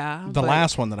 Yeah. The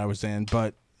last one that I was in,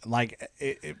 but like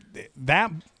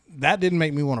that didn't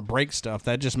make me want to break stuff.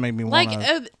 That just made me want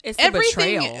to. It's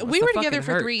everything. Betrayal. We were together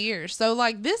for 3 years, so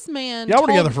like this man. Y'all were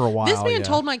together for a while. This man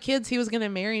told my kids he was going to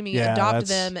marry me, adopt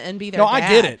them, and be their dad. I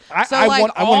get it. I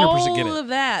 100% get it. All of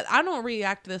that. I don't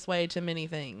react this way to many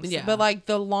things. Yeah. But like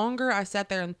the longer I sat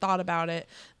there and thought about it,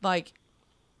 like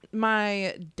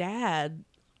my dad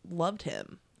loved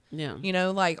him. Yeah. You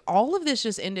know, like all of this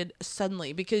just ended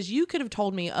suddenly because you could have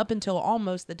told me up until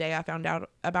almost the day I found out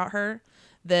about her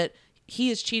that he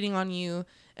is cheating on you,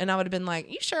 and I would have been like,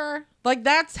 you sure? Like,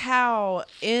 that's how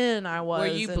in I was. Were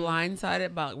you blindsided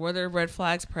about, were there red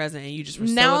flags present and you just were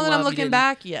so now in that love, I'm looking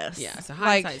back, yes. Yeah, so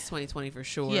hindsight's 20/20 for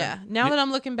sure. Yeah, now that I'm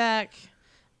looking back,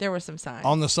 there were some signs.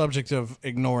 On the subject of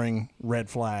ignoring red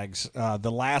flags,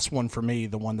 the last one for me,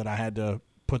 the one that I had to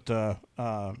put the,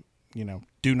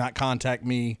 do not contact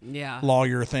me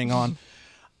lawyer thing on,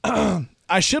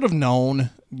 I should have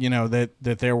known, that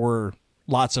there were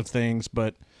lots of things,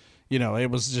 but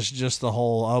it was just the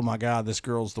whole, oh my God, this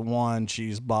girl's the one.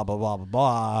 She's blah, blah, blah, blah,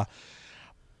 blah.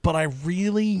 But I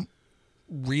really,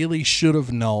 really should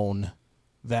have known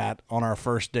that on our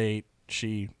first date,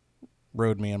 she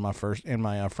rode me in my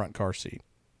front car seat,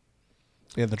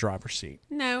 in the driver's seat.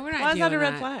 No, we're not Why doing that. Why is that a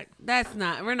red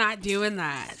flag? We're not doing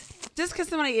that. Just because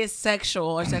somebody is sexual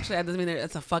or sexually, that doesn't mean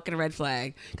that's a fucking red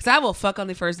flag. Because I will fuck on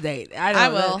the first date. I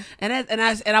will, and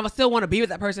I will still want to be with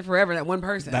that person forever. That one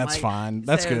person. That's fine.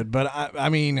 That's good. But I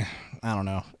mean, I don't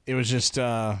know. It was just.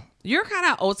 You're kind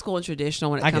of old school and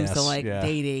traditional when it comes to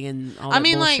dating and all that. I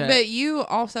mean, bullshit. but you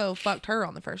also fucked her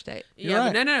on the first date. Yeah,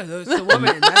 right. But no, it's the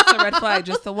woman. That's the red flag.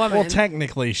 Just the woman. Well,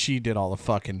 technically, she did all the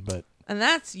fucking, but. And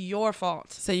that's your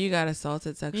fault. So you got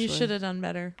assaulted sexually. You should have done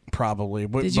better. Probably.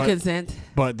 Did you consent?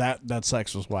 But that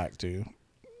sex was whack too.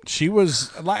 She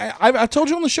was like I told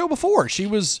you on the show before. She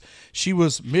was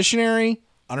missionary,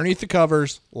 underneath the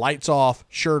covers, lights off,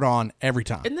 shirt on every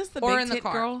time. Isn't this the big tit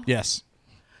girl? Yes.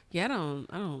 Yeah, I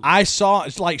don't. I saw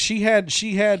it's like she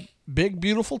had big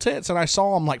beautiful tits, and I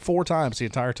saw them like 4 times the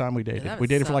entire time we dated. We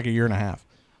dated for like a year and a half.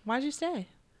 Why'd you stay?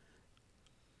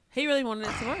 He really wanted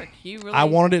it to work. I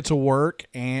wanted it to work,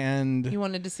 and you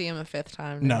wanted to see him a fifth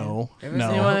time. No.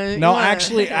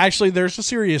 Actually, there's a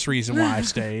serious reason why I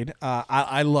stayed.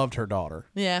 I loved her daughter.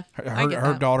 Yeah,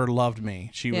 her daughter loved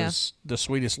me. She was the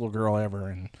sweetest little girl ever,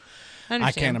 and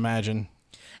I can't imagine.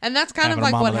 And that's kind of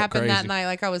like what happened that night.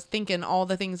 Like I was thinking all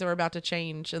the things that were about to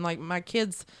change, and like my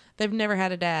kids, they've never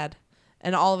had a dad,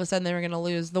 and all of a sudden they were going to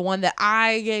lose the one that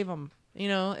I gave them. You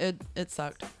know, it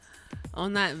sucked.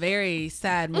 On that very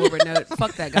sad, morbid note,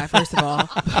 fuck that guy, first of all.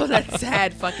 On that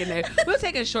sad fucking note. We'll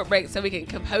take a short break so we can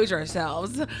compose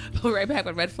ourselves. We'll be right back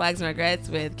with Red Flags and Regrets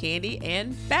with Candy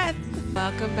and Beth.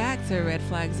 Welcome back to Red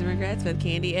Flags and Regrets with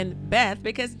Candy and Beth,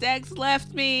 because Dex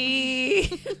left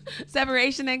me.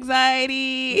 Separation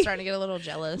anxiety. I'm starting to get a little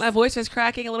jealous. My voice was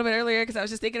cracking a little bit earlier because I was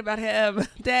just thinking about him.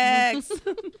 Dex.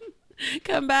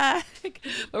 Come back.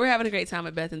 But we're having a great time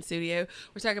with Beth in studio.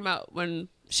 We're talking about when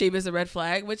Sheba's a red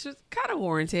flag, which is kind of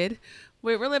warranted.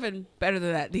 We're living better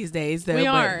than that these days, though. We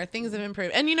are. Things have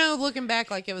improved. And, you know, looking back,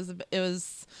 like it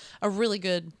was a really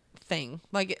good thing.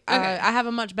 Like I have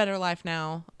a much better life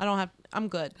now. I'm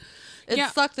good. It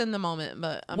sucked in the moment,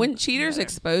 but when cheaters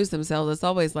expose themselves, it's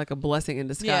always like a blessing in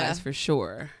disguise for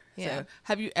sure. Yeah. So,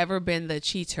 have you ever been the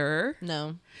cheater?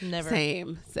 No, never.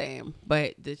 Same.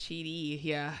 But the cheaty,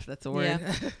 that's a word.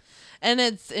 Yeah. And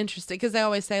it's interesting because they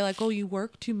always say like, "Oh, you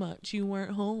work too much. You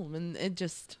weren't home," and it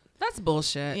just that's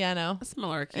bullshit. Yeah, I know. That's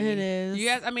malarkey. It is. You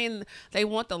guys, I mean, they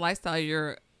want the lifestyle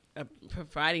you're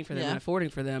providing for them and affording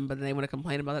for them, but then they want to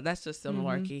complain about it. That's just still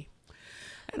malarkey.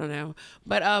 I don't know.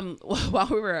 But while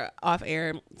we were off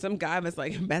air, some guy was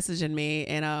like messaging me,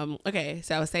 and okay,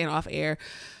 so I was saying off air.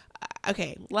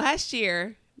 Okay, last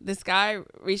year, this guy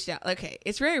reached out. Okay,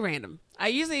 it's very random. I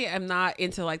usually am not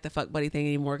into like the fuck buddy thing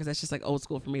anymore because that's just like old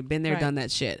school for me. Been there, done that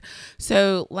shit.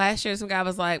 So last year, some guy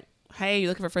was like, "Hey, you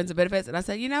looking for friends and benefits?" And I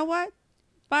said, "You know what?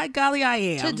 By golly, I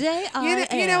am. Today, I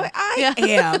am. You know what? I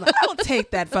am. I'll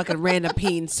take that fucking random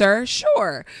peen, sir.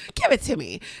 Sure. Give it to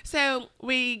me." So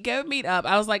we go meet up.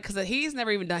 I was like, because he's never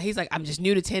even done. He's like, "I'm just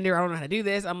new to Tinder. I don't know how to do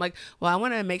this." I'm like, "Well, I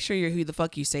want to make sure you're who the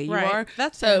fuck you say you are."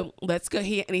 That's so let's go.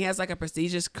 He has like a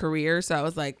prestigious career. So I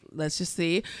was like, let's just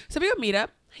see. So we go meet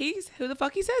up. He's who the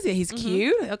fuck he says he. He's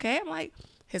cute. Okay. I'm like,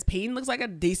 his peen looks like a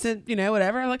decent,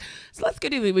 whatever. I'm like, so let's go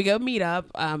do it. We go meet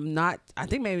up. I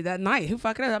think maybe that night. Who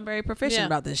fucking knows? I'm very proficient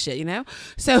about this shit,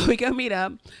 So we go meet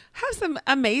up, have some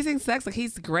amazing sex. Like,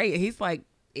 he's great. He's like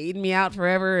eating me out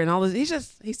forever and all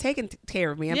this. He's taking care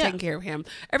of me. I'm taking care of him.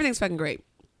 Everything's fucking great.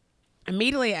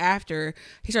 Immediately after,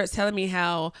 he starts telling me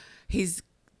how he's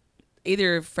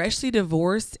either freshly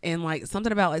divorced and like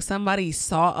something about like somebody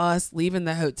saw us leaving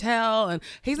the hotel and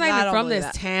he's not even from this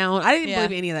town. I didn't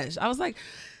believe any of that. I was like,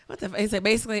 what the he's like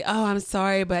basically, "Oh, I'm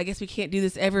sorry, but I guess we can't do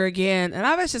this ever again." And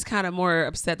I was just kind of more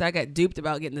upset that I got duped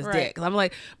about getting this dick. I'm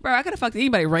like, bro, I could have fucked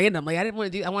anybody randomly. I didn't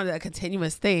want to do. I wanted a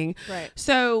continuous thing. Right.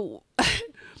 So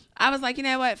I was like, you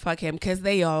know what? Fuck him, because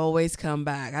they always come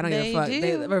back. I don't give a fuck.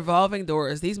 They revolving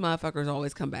doors. These motherfuckers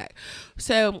always come back.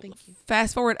 So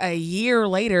fast forward a year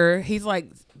later, he's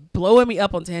like blowing me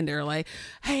up on Tinder, like,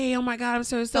 "Hey, oh my god, I'm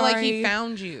so sorry." So like he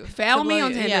found me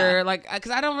on Tinder, like,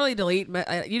 because I don't really delete.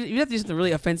 You have to do something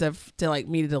really offensive to like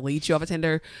me to delete you off of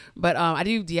Tinder, but I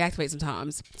do deactivate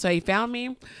sometimes. So he found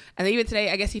me, and even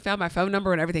today, I guess he found my phone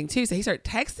number and everything too. So he started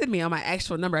texting me on my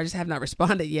actual number. I just have not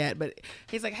responded yet, but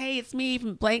he's like, "Hey, it's me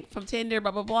from blank from Tinder,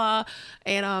 blah blah blah,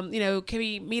 and can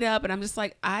we meet up?" And I'm just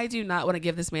like, I do not want to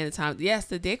give this man the time. Yes,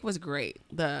 the dick was great.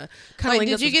 The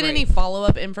did you get any follow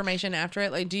up information after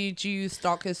it? Like, did you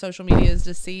stalk his social medias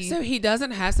to see? So he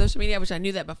doesn't have social media, which I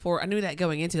knew that before. I knew that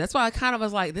going into. That's why I kind of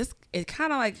was like, this is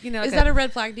kind of like, Is that a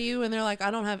red flag to you? And they're like,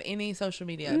 "I don't have any social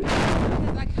media."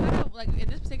 Because I kind of like in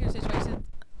this particular situation,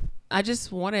 I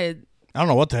just wanted. I don't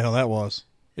know what the hell that was.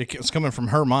 It's coming from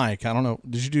her mic. I don't know.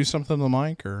 Did you do something to the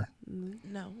mic or?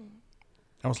 No.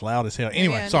 That was loud as hell.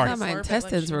 Anyway, sorry. I thought my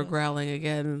intestines were growling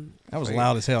again. That was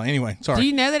loud as hell. Anyway, sorry. Do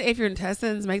you know that if your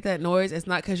intestines make that noise, it's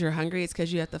not because you're hungry, it's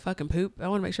because you have to fucking poop? I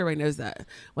want to make sure everybody knows that.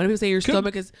 When people say your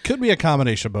stomach is... Could be a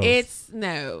combination of both.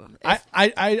 No.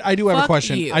 I do have a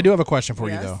question. You. I do have a question for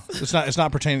you, though. It's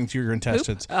not pertaining to your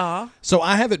intestines. So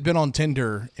I haven't been on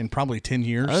Tinder in probably 10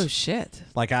 years. Oh, shit.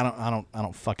 Like, I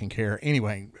don't fucking care.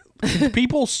 Anyway, can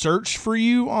people search for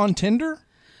you on Tinder?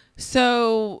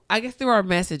 So I guess through our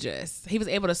messages, he was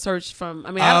able to search from.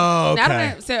 I mean,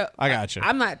 I got you.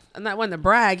 I'm not one to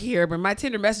brag here, but my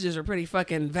Tinder messages are pretty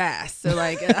fucking vast. So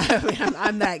like,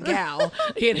 I'm that gal,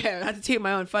 not to toot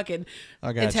my own fucking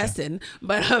intestine,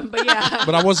 but yeah.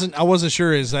 But I wasn't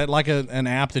sure. Is that like an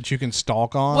app that you can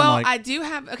stalk on? Well, I do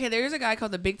have. Okay, there's a guy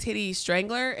called the Big Titty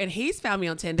Strangler, and he's found me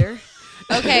on Tinder.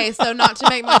 Okay, so not to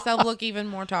make myself look even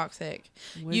more toxic,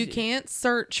 you can't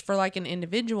search for like an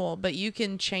individual, but you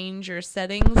can change your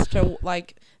settings to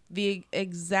like the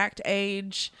exact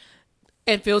age.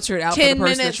 And filter it out 10 for the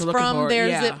person minutes that you're looking from for.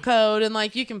 their zip code, and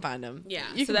like you can find them. Yeah,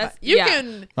 you so can. that's You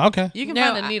can. Okay. You can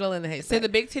No, find a needle in the haystack. So the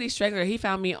Big Titty Strangler, he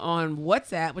found me on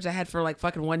WhatsApp, which I had for like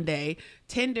fucking one day.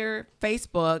 Tinder,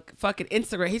 Facebook, fucking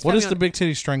Instagram. What is the Big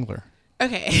Titty Strangler?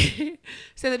 Okay.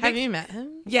 So Have you met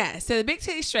him? Yeah. So the Big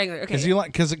Titty Strangler. Okay. Is he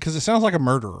like because it sounds like a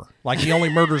murderer? Like he only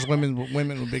murders women with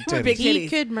big titties. Big He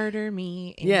could murder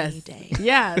me any day.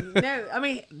 Yeah. No, I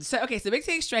mean, so Big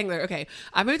Titty Strangler. Okay.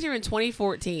 I moved here in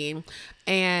 2014,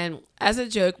 and as a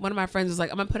joke, one of my friends was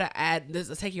like, "I'm gonna put an ad. This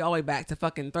will take you all the way back to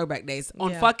fucking throwback days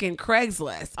on fucking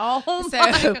Craigslist." Oh so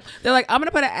my God. they're like, "I'm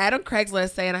gonna put an ad on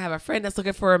Craigslist saying I have a friend that's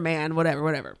looking for a man,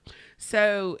 whatever."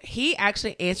 So he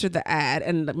actually answered the ad,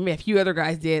 and a few other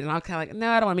guys did, and I was kind of like,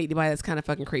 no, I don't want to meet anybody that's kind of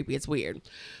fucking creepy. It's weird.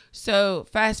 So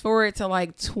fast forward to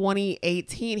like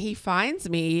 2018, he finds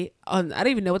me on, I don't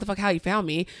even know what the fuck, how he found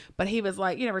me, but he was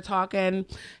like, we're talking,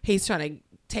 he's trying to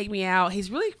take me out.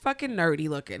 He's really fucking nerdy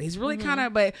looking. He's really kind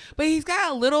of, but he's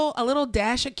got a little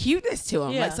dash of cuteness to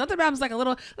him. Yeah. Like something about him's like a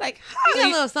little, like, He got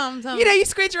a little something. you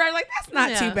scratch your eye like, that's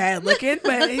not too bad looking,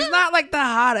 but he's not like the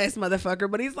hottest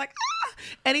motherfucker, but he's like,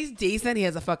 and he's decent. He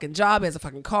has a fucking job. He has a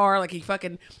fucking car. Like he's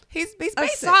basic. A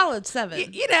solid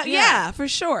 7. Yeah, for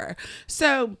sure.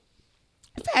 So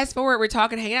fast forward, we're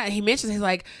talking, hanging out, and he mentions, he's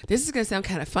like, this is gonna sound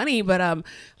kind of funny, but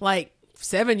like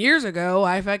 7 years ago,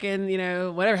 I fucking,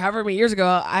 whatever, however many years ago,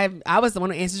 I was the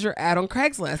one who answered your ad on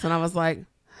Craigslist, and I was like,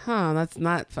 huh, that's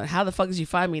not fun. How the fuck did you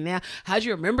find me now? How'd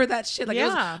you remember that shit? Like, it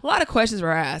was, a lot of questions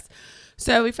were asked.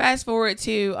 So we fast forward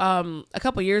to a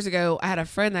couple years ago, I had a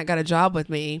friend that got a job with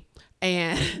me.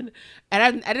 And I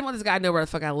didn't want this guy to know where the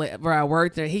fuck I live, where I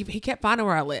worked. And he kept finding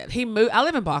where I live. He moved. I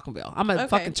live in Balkanville. I'm a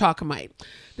fucking chalkamite.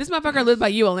 This motherfucker lived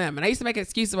by ULM, and I used to make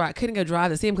excuses where I couldn't go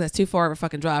drive to see him because that's too far of a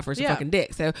fucking drive for some fucking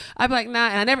dick. So I'd be like, nah,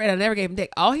 and I never gave him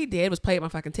dick. All he did was play with my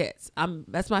fucking tits.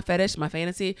 That's my fetish, my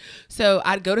fantasy. So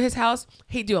I'd go to his house.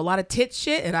 He'd do a lot of tit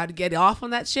shit, and I'd get off on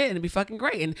that shit, and it'd be fucking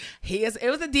great. And it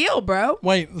was a deal, bro.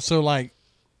 Wait, so like.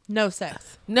 No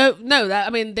sex. No. That, I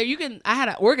mean, there you can. I had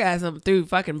an orgasm through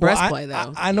fucking breastplay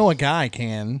though. I know a guy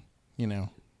can, give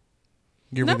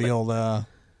her the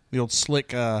old slick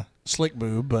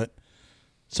boob, but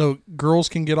so girls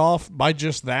can get off by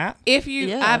just that. If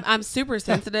you, I'm super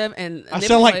sensitive and I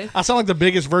sound like the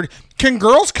biggest verdict. Can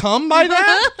girls come by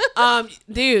that?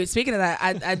 Dude, speaking of that,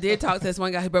 I did talk to this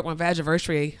one guy who broke my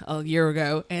vagiversary a year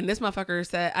ago, and this motherfucker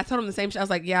said, I told him the same shit. I was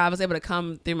like, yeah, I was able to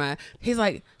come through my. He's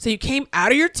like, so you came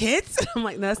out of your tits? I'm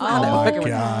like, no, that's not how that fucking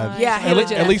God. Yeah,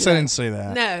 at least I didn't say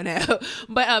that. No,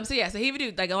 but so he would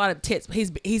do like a lot of tits.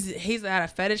 He's had a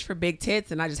fetish for big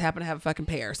tits, and I just happen to have a fucking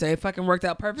pair, so it fucking worked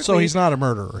out perfectly. So he's not a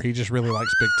murderer. He just really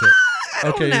likes big tits.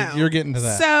 Okay, you're getting to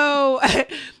that.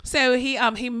 So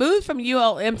he moved from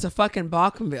ULM to fucking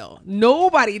Balkanville.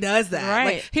 Nobody does that.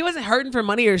 Right. Like, he wasn't hurting for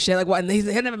money or shit. Like what? And he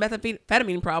didn't have a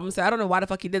methamphetamine problem, so I don't know why the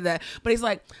fuck he did that. But he's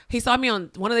like, he saw me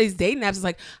on one of these dating apps. He's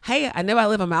like, hey, I know I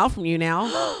live a mile from you now.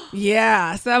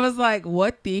 Yeah. So I was like,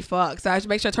 what the fuck? So I should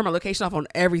make sure I turn my location off on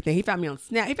everything. He found me on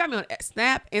Snap. He found me on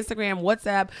Snap, Instagram,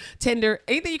 WhatsApp, Tinder,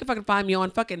 anything you can fucking find me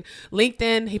on. Fucking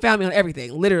LinkedIn. He found me on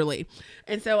everything, literally.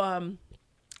 And so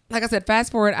like I said,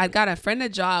 fast forward, I got a friend a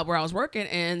job where I was working,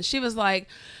 and she was like,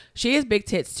 she has big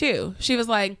tits too. She was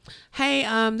like, hey,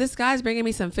 this guy's bringing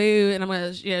me some food, and I'm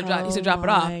gonna drop it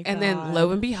off. God. And then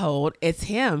lo and behold, it's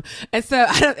him. And so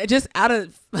just out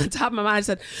of the top of my mind, I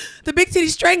said, the Big Titty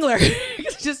Strangler.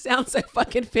 It just sounds so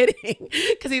fucking fitting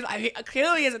because he's like, he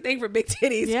clearly has a thing for big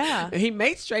titties. Yeah, he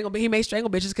may strangle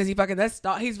bitches because he fucking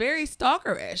he's very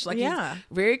stalkerish. Like he's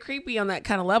very creepy on that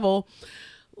kind of level.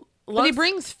 But he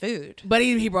brings food. But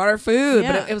he brought her food.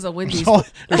 Yeah. But it was a Wendy's.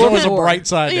 There's always a bright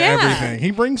side to everything.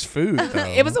 He brings food, though.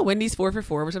 It was a Wendy's 4 for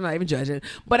 $4, which I'm not even judging.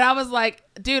 But I was like,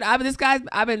 dude, I've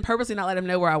been purposely not letting him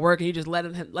know where I work, and you just let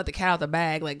the cat out the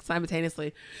bag, like,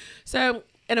 simultaneously. So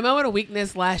in a moment of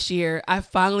weakness last year, I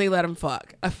finally let him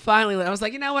fuck. I was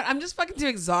like, you know what? I'm just fucking too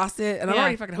exhausted, and I'm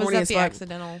already fucking horny as fuck. Was that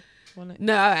the accidental?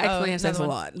 No, I actually have sex a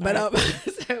lot. But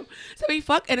so he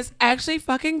fucked, and it's actually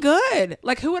fucking good.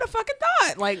 Like, who would have fucking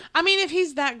thought? Like, I mean, if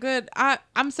he's that good,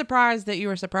 I'm surprised that you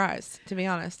were surprised, to be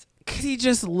honest. Cause he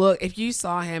just if you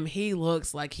saw him, he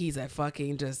looks like he's a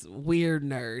fucking just weird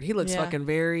nerd. He looks fucking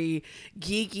very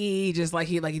geeky, just like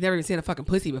he's never even seen a fucking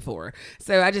pussy before.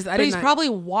 So but he's probably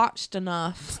watched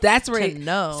enough. That's where to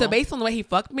know. So based on the way he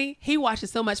fucked me, he watches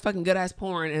so much fucking good ass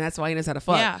porn, and that's why he knows how to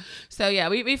fuck. Yeah. So yeah,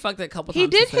 we fucked it a couple times. He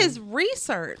did his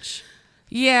research.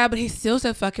 Yeah, but he's still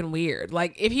so fucking weird.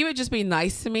 Like, if he would just be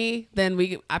nice to me, then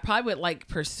I probably would like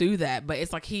pursue that. But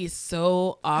it's like he's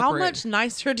so awkward. How much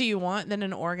nicer do you want than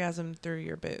an orgasm through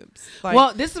your boobs? Like,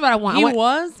 well, this is what I want. He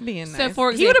was being nice. So for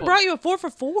example, he would have brought you a 4 for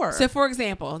 $4. So for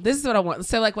example, this is what I want.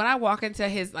 So like when I walk into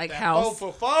his like house,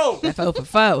 faux for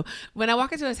faux. When I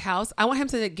walk into his house, I want him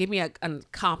to give me a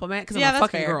compliment because I'm a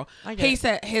fucking girl. He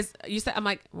said I'm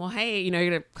like, well, hey, you're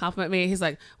gonna compliment me. He's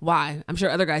like, why? I'm sure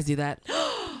other guys do that.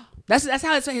 That's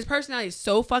how his personality is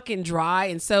so fucking dry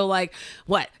and so like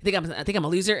what? I think I'm a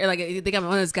loser. Like I think I'm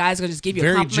one of those guys who just give you a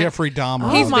compliment. Very Jeffrey Dahmer.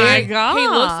 Oh my god, he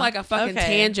looks like a fucking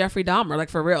tan Jeffrey Dahmer, like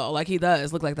for real. Like he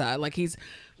does look like that. Like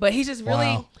but he's just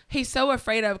really he's so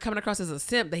afraid of coming across as a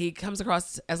simp that he comes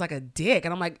across as like a dick.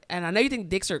 And I'm like, and I know you think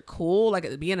dicks are cool,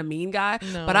 like being a mean guy,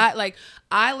 but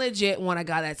I legit want a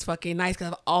guy that's fucking nice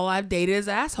because all I've dated is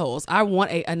assholes. I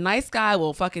want a nice guy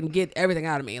will fucking get everything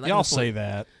out of me. Like, y'all say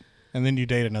that. And then you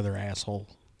date another asshole.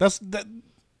 That.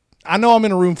 I know I'm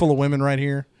in a room full of women right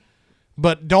here,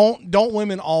 but don't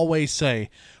women always say,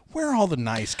 "Where are all the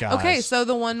nice guys?" Okay, so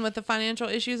the one with the financial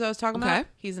issues I was talking about,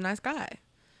 he's a nice guy,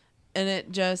 and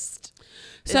it just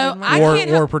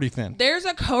or pretty thin. There's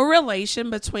a correlation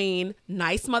between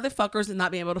nice motherfuckers and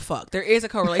not being able to fuck. There is a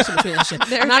correlation between that shit. Not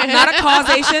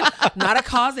a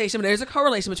causation, but there's a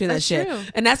correlation between that shit. True.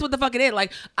 And that's what the fuck it is.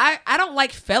 Like I don't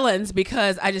like felons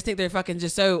because I just think they're fucking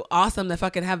just so awesome to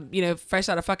fucking have, fresh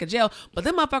out of fucking jail. But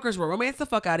them motherfuckers will romance the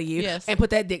fuck out of you and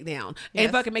put that dick down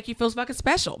and fucking make you feel fucking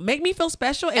special. Make me feel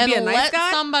special and be a nice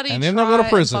guy. Somebody and then they'll go to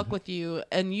prison. Fuck with you,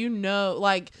 and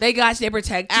like they got you, they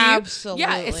protect you. Absolutely.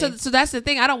 Yeah. So that's the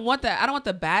thing. I don't want that. I don't want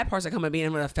the bad parts that come of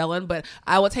being with a felon, but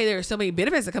I will tell you there are so many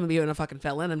benefits that come of being a fucking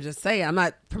felon. I'm just saying. I'm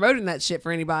not promoting that shit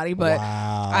for anybody, but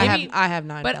I have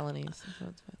 9 felonies.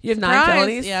 You have 9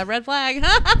 felonies? Yeah, red flag.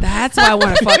 That's why I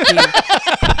want to fuck you.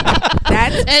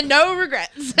 And no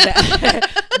regrets.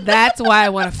 That's why I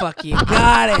want to fuck you.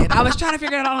 Got it. I was trying to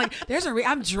figure it out. I'm like,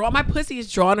 my pussy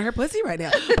is drawn to her pussy right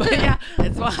now. But yeah,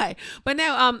 that's why. But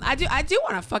no, I do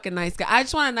want a fucking nice guy. I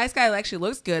just want a nice guy that actually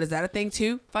looks good. Is that a thing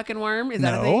too? Fucking worm? Is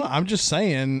that a thing? No, I'm just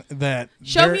saying that.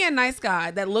 Show me a nice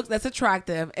guy that's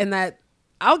attractive and that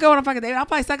I'll go on a fucking date. I'll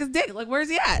probably suck his dick. Like, where's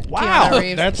he at? Wow.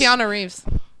 Keanu Reeves.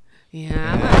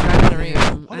 Yeah, I'm not attracted to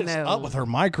him. What is up with her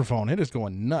microphone? It is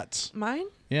going nuts. Mine?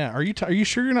 Yeah. Are you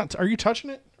sure you're not? Are you touching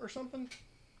it or something?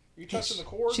 Are you touching the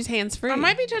cord? She's hands free. I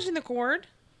might be touching the cord.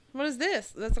 What is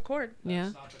this? That's a cord. Yeah.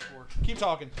 That's not the cord. Keep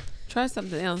talking. Try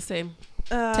something else. Same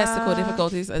testicle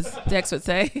difficulties, as Dex would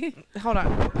say. Hold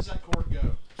on. Where does that cord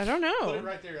go? I don't know. Put it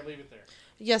right there and leave it there.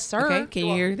 Yes, sir. Okay, can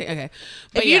you hear anything? Okay.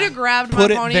 But if you'd have grabbed my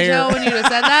ponytail when you'd have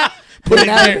said that, Put it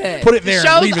there. Put it there.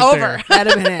 Show's and leave it over. There.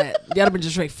 That'd have been it. You'd have been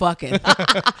just straight fucking.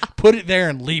 Put it there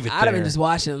and leave it I'd there. have been just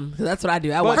watching. Because that's what I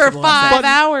do. I watch for people 5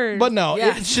 hours. But no,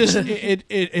 Yeah. it's just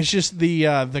it's just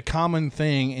the common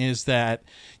thing is that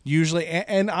usually,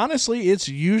 and honestly, it's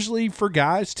usually for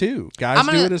guys too. Guys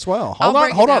do it as well.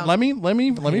 Hold on. Let me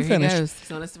finish. It's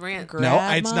not a rant.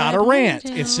 No, it's not a rant.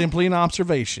 It's simply an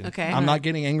observation. Okay. I'm not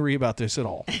getting angry about this at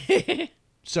all.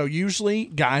 So usually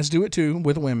guys do it too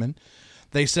with women.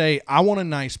 They say, I want a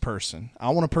nice person. I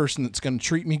want a person that's going to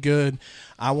treat me good.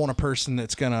 I want a person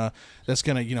that's going to,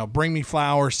 bring me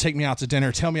flowers, take me out to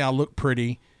dinner, tell me I look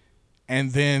pretty.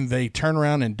 And then they turn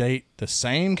around and date the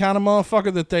same kind of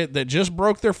motherfucker that just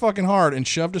broke their fucking heart and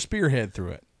shoved a spearhead through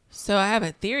it. So I have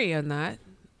a theory on that.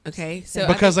 Okay. So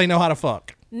because they know how to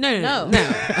fuck. No.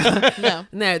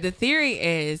 No. The theory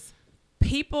is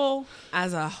people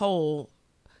as a whole,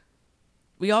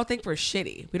 we all think we're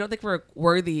shitty. We don't think we're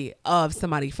worthy of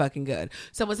somebody fucking good.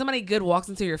 So when somebody good walks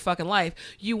into your fucking life,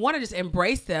 you want to just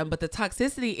embrace them, but the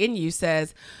toxicity in you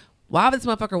says, why would this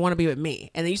motherfucker want to be with me?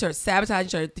 And then you start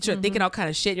sabotaging, you start thinking all kind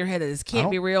of shit in your head that this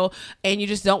can't be real, and you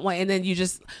just don't want, and then you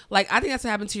just, like, I think that's what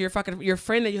happened to your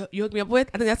friend that you hooked me up with.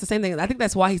 I think that's the same thing. I think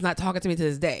that's why he's not talking to me to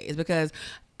this day, is because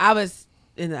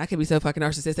and I could be so fucking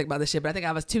narcissistic about this shit, but I think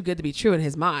I was too good to be true in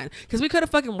his mind. Because we could have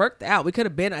fucking worked out. We could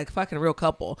have been a fucking real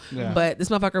couple. Yeah. But this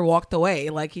motherfucker walked away.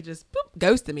 Like, he just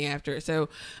ghosted me after. So,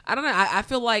 I don't know. I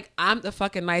feel like I'm the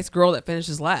fucking nice girl that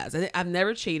finishes last. I've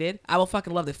never cheated. I will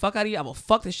fucking love the fuck out of you. I will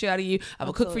fuck the shit out of you. I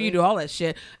will cook for you, do all that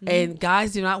shit. Mm-hmm. And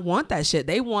guys do not want that shit.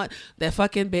 They want that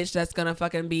fucking bitch that's going to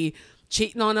fucking be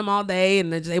cheating on them all day,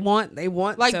 and they want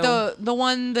like the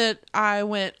one that I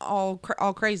went all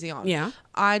crazy on. Yeah,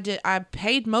 I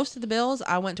paid most of the bills.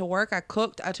 I went to work. I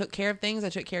cooked. I took care of things. I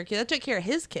took care of kids. I took care of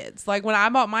his kids. Like when I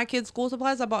bought my kids school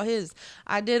supplies, I bought his.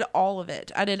 I did all of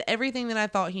it. I did everything that I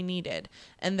thought he needed.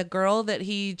 And the girl that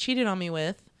he cheated on me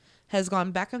with has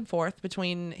gone back and forth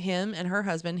between him and her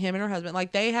husband.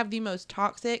 Like, they have the most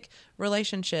toxic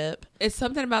relationship. It's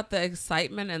something about the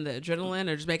excitement and the adrenaline,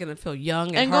 or just making them feel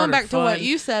young and going back fun. to what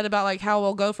you said about like how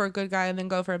we'll go for a good guy and then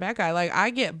go for a bad guy. Like,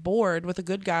 I get bored with a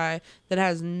good guy that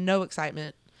has no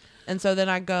excitement. And so then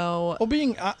I go... Well,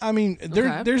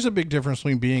 there's a big difference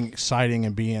between being exciting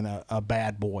and being a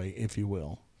bad boy, if you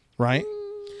will. Right?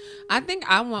 I think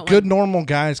I want... Good normal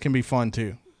guys can be fun,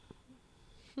 too.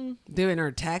 Doing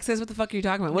her taxes? What the fuck are you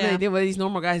talking about? What are they doing? What are these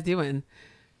normal guys doing?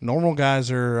 Normal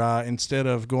guys are, instead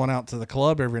of going out to the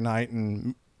club every night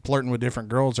and flirting with different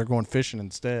girls, they're going fishing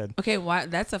instead. Okay, why?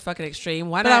 That's a fucking extreme.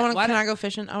 Why but not? Can I go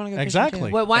fishing? I want to go exactly. fishing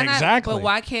too. Well, why not? Exactly. But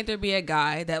why can't there be a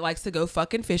guy that likes to go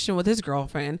fucking fishing with his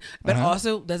girlfriend, but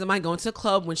also doesn't mind going to the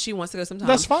club when she wants to go sometimes?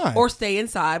 That's fine. Or stay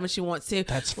inside when she wants to.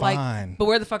 That's like, fine. But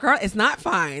where the fuck are? It's not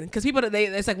fine, because people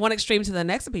it's like one extreme to the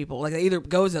next of people. Like, they either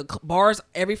go to bars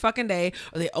every fucking day,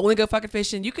 or they only go fucking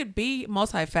fishing. You could be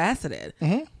multifaceted.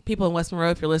 Mm-hmm. People in West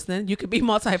Monroe, if you're listening, you could be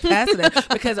multifaceted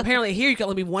because apparently here you can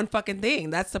only be one fucking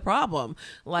thing. That's the problem.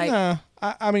 Like, yeah,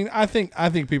 I think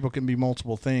people can be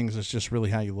multiple things. It's just really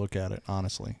how you look at it,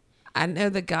 honestly. I know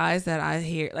the guys that I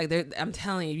hear, like, I'm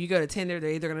telling you, if you go to Tinder,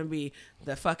 they're either going to be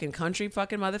the fucking country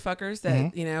fucking motherfuckers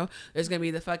that, you know, there's going to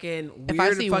be the fucking weird. If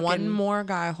I see one more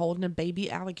guy holding a baby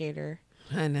alligator.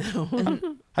 I know.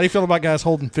 How do you feel about guys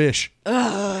holding fish?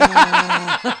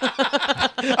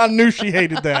 I knew she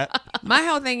hated that. My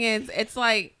whole thing is, it's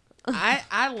like,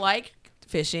 I like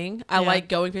fishing. I like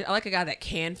going fish. I like a guy that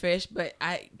can fish, but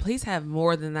please have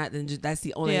more than that. Than just, that's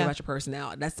the only thing about your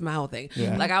personality. That's my whole thing.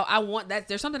 Yeah. Like, I want that.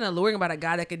 There's something alluring about a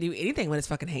guy that can do anything with his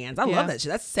fucking hands. I love that shit.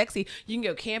 That's sexy. You can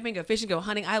go camping, go fishing, go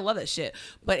hunting. I love that shit.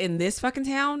 But in this fucking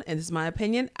town, and this is my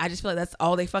opinion, I just feel like that's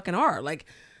all they fucking are. Like,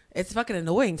 it's fucking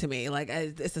annoying to me. Like,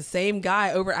 it's the same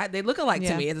guy over. They look alike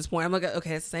to me at this point. I'm like,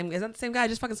 okay, it's the same. Is that the same guy I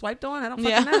just fucking swiped on? I don't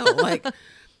fucking know. Like,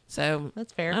 so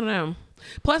that's fair. I don't know.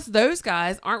 Plus, those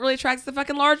guys aren't really attracted to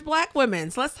fucking large black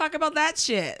women. So let's talk about that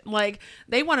shit. Like,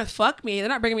 they want to fuck me. They're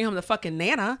not bringing me home to fucking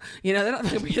Nana. You know, they're not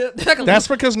gonna that's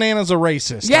because Nana's a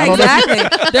racist. Yeah,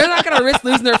 exactly. They're not going to risk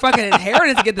losing their fucking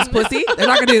inheritance to get this pussy. They're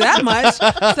not going to do that much.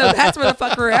 So that's where the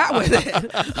fuck we're at with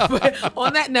it. But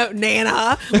on that note,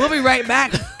 Nana, we'll be right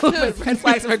back with Red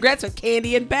Flags and Regrets with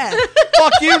Candy and Beth.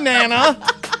 Fuck you, Nana.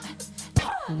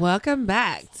 Welcome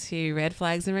back to Red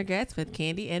Flags and Regrets with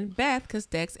Candy and Beth, because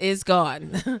Dex is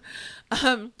gone.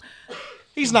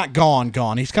 He's not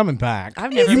gone. He's coming back.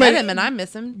 I've never met him, and I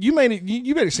miss him. You made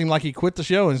it seem like he quit the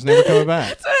show and is never coming back.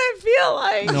 That's what I feel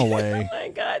like. No way. Oh my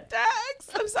God, Dex.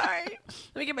 I'm sorry.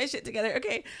 Let me get my shit together.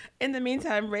 Okay. In the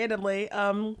meantime, randomly,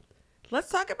 let's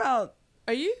talk about,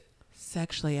 are you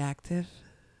sexually active?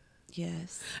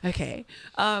 Yes. Okay.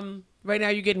 Right now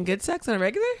you're getting good sex on a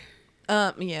regular?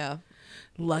 Yeah.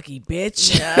 Lucky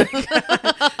bitch. Yeah,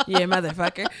 yeah,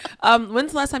 motherfucker.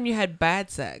 When's the last time you had bad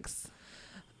sex?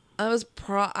 I was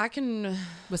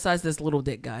besides this little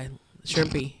dick guy,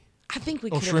 Shrimpy. I think we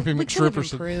Oh, could have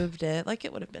Shrimpy improved it. Like,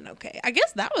 it would have been okay. I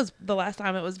guess that was the last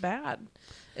time it was bad.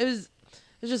 It was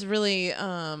just really.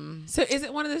 So is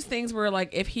it one of those things where, like,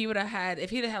 if he'd have had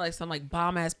like some like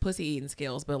bomb ass pussy eating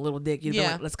skills, but a little dick, you'd be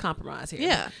like, let's compromise here.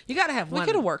 Yeah, you gotta have one. We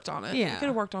could have worked on it. Yeah, we could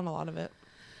have worked on a lot of it.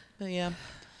 But yeah,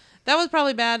 that was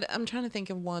probably bad. I'm trying to think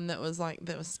of one that was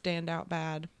standout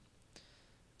bad.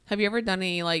 Have you ever done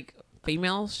any like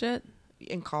female shit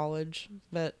in college?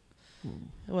 But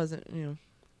it wasn't. You know,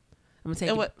 I'm gonna take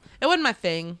it wasn't my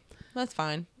thing. That's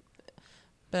fine.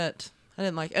 But I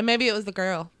didn't like it. And maybe it was the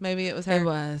girl. Maybe it was her. It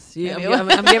was. Yeah,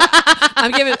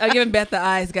 I'm giving Beth the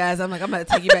eyes, guys. I'm like, I'm going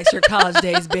to take you back to your college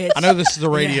days, bitch. I know this is the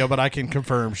radio, but I can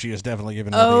confirm she is definitely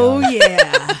giving. Oh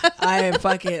yeah, I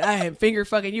am finger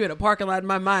fucking you in a parking lot in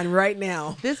my mind right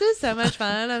now. This is so much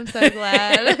fun. I'm so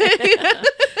glad.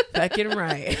 Fucking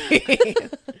right.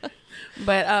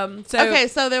 But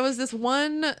so there was this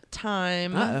one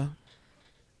time. Uh-oh.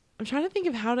 I'm trying to think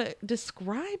of how to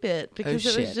describe it because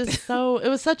it was just it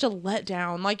was such a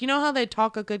letdown. Like, you know how they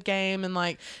talk a good game and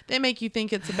like they make you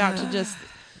think it's about to just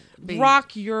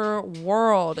rock your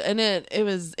world, and it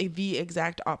was the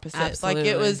exact opposite. Absolutely.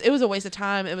 Like it was a waste of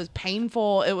time. It was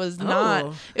painful. It was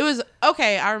not. It was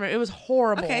okay. I remember it was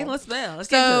horrible. Okay, let's get into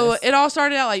So this. it all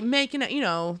started out like making it. You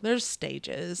know, there's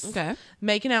stages. Okay,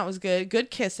 making out was good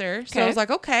kisser. So I was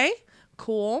like, okay.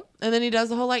 Cool. And then he does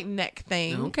the whole like neck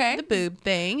thing, the boob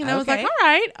thing, and I was like, all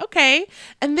right, okay.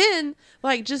 And then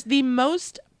like just the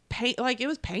most pain, like it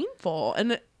was painful,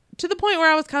 and to the point where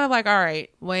I was kind of like, all right,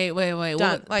 wait.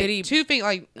 done. Like, did he 2 feet,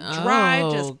 like, dry,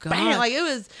 just bam. Like, it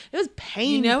was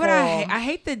painful. You know what I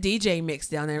hate the DJ mix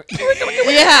down there. Yeah.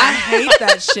 I hate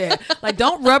that shit. Like,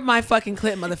 don't rub my fucking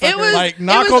clit, motherfucker. It was, like,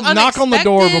 knock on the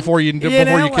door before you kick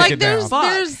it down.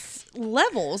 There's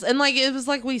levels. And, like, it was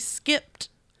like we skipped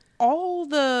all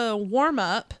the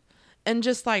warm-up and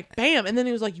just, like, bam. And then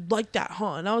he was like, you like that,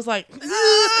 huh? And I was like, am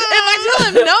I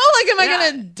telling him no? Like, am I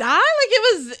going to die? Like,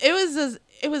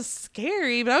 it was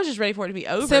scary, but I was just ready for it to be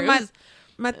over. So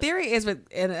my theory is,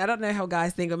 and I don't know how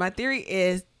guys think, but my theory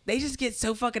is they just get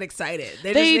so fucking excited.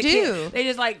 They do. They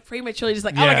just like prematurely just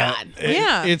like, oh my God.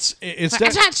 It's I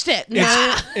touched it.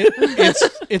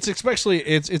 It's especially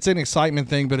it's an excitement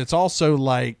thing, but it's also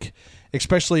like,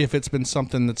 especially if it's been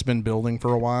something that's been building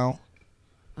for a while.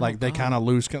 Like they kind of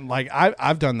lose. Like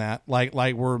I've done that. Like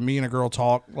where me and a girl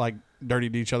talk like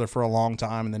dirty to each other for a long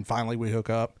time, and then finally we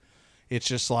hook up. It's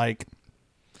just like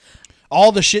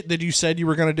all the shit that you said you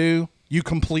were going to do, you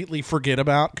completely forget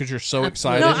about because you're so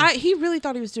excited. No, he really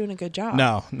thought he was doing a good job.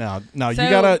 No. So,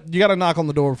 you gotta knock on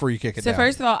the door before you kick it down. So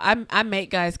first of all, I make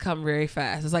guys come very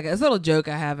fast. It's like a little joke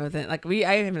I have with it. Like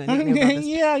I haven't.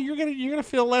 Yeah, you're gonna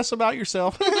feel less about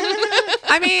yourself.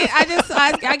 I mean,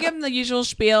 I give them the usual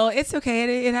spiel. It's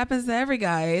okay. It happens to every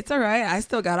guy. It's all right. I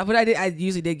still got off. But I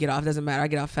usually did get off. It doesn't matter. I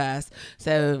get off fast.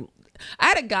 So I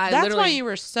had a guy. That's why you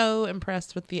were so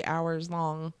impressed with the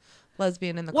hours-long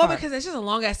lesbian in the car. Well, because it's just a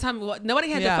long ass time.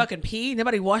 Nobody had to fucking pee.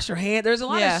 Nobody washed their hand. There's a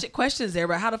lot of shit questions there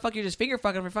about how the fuck you're just finger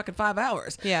fucking for fucking 5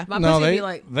 hours. Yeah. My pussy would be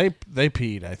like, they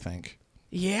peed, I think.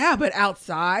 Yeah, but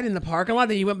outside in the parking lot,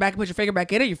 then you went back and put your finger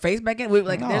back in it, your face back in.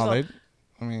 Like, no,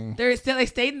 they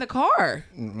stayed in the car.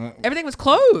 Everything was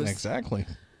closed. Exactly.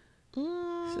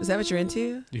 Is that what you're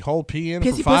into? You hold pee in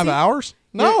for 5 hours?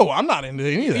 No, I'm not into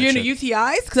any of that. You're shit. into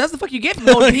UTIs? Because that's the fuck you get from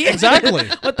holding pee. Exactly.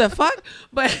 What the fuck?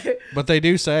 But they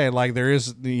do say like there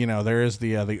is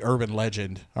the urban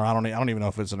legend, or I don't even know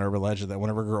if it's an urban legend, that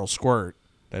whenever girls squirt,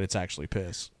 that it's actually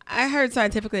piss. I heard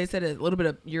scientifically they said a little bit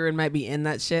of urine might be in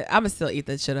that shit. I'ma still eat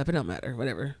that shit up. It don't matter.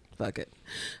 Whatever. Fuck it.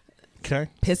 Okay.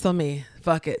 Piss on me.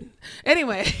 Fuck it.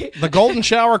 Anyway. The golden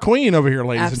shower queen over here,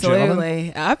 ladies and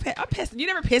gentlemen. Absolutely. I pissed. You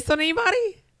never pissed on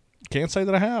anybody? Can't say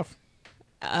that I have.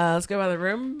 Let's go around the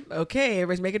room. Okay,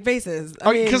 everybody's making faces.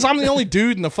 Because I'm the only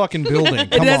dude in the fucking building.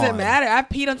 Come it doesn't on. matter. I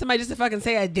peed on somebody just to fucking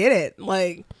say I did it.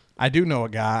 Like, I do know a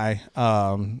guy,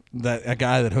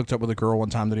 that hooked up with a girl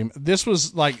one time. This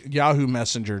was like Yahoo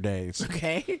Messenger days.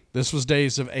 Okay. This was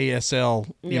days of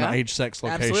ASL, age, sex,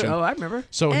 location. Absolutely. Oh, I remember.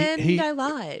 So I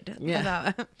lied.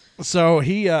 Yeah. So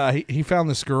he found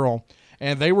this girl,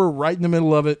 and they were right in the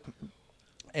middle of it.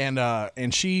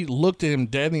 And she looked at him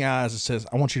dead in the eyes and says,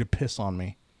 "I want you to piss on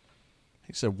me."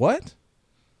 He said, "What?"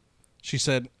 She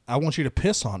said, "I want you to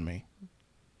piss on me."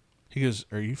 He goes,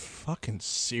 "Are you fucking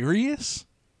serious?"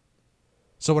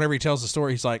 So whenever he tells the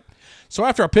story, he's like, "So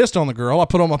after I pissed on the girl, I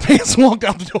put on my pants and walked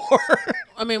out the door."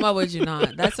 I mean, why would you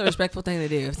not? That's a respectful thing to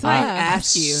do. If somebody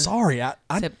asks you. Sorry, I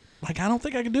don't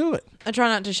think I can do it. I try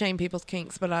not to shame people's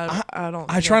kinks, but I don't.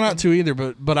 I try not to either,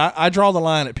 but I draw the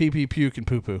line at pee, puke, and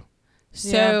poo poo.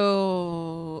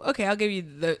 So okay, I'll give you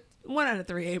the 1 out of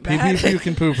 3 ain't bad. Pee, puke,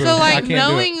 and poo poo. So like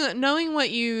knowing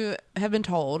what you have been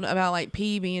told about like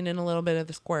pee being in a little bit of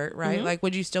the squirt, right? Mm-hmm. Like,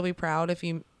 would you still be proud if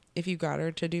you got her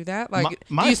to do that? Like,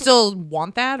 do you still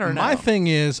want that or no? My thing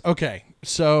is, okay,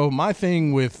 so my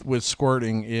thing with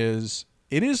squirting is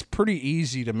it is pretty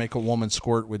easy to make a woman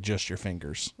squirt with just your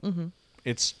fingers. Mm-hmm.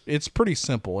 It's pretty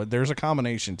simple. There's a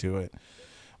combination to it,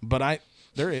 but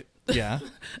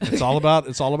it's all about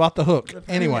the hook.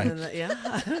 Anyway,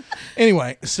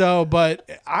 anyway, so but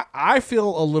I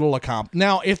feel a little accomplished.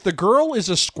 Now, if the girl is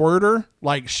a squirter,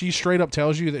 like she straight up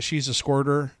tells you that she's a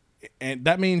squirter, and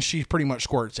that means she pretty much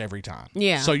squirts every time.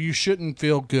 Yeah. So you shouldn't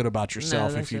feel good about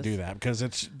yourself if you do that,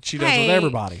 because she does with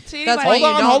everybody. That's why you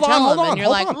don't tell them. And you're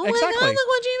like, oh exactly. my God, look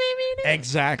what you made me do.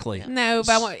 Exactly. No,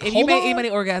 but if you made anybody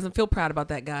orgasm, feel proud about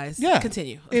that, guys. Yeah.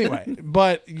 Continue. Anyway,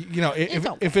 but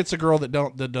if it's a girl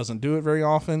that doesn't do it very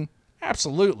often,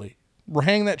 absolutely.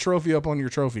 Hang that trophy up on your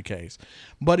trophy case.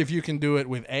 But if you can do it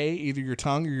with either your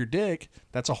tongue or your dick,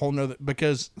 that's a whole nother,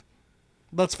 because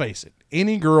let's face it,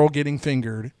 any girl getting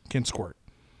fingered can squirt.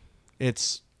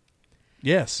 It's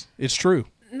true. It's true.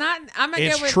 No. I'm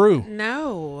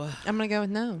going to go with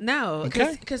no. No.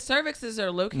 Okay. Because cervixes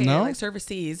are located, like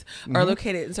cervices are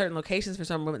located in certain locations for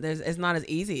some women. It's not as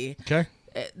easy. Okay.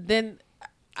 Then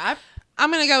I'm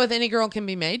going to go with any girl can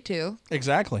be made to.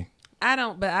 Exactly. I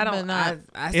don't.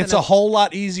 It's a whole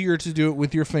lot easier to do it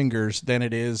with your fingers than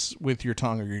it is with your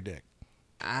tongue or your dick.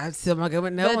 I still might go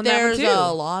with no but on that one there's too.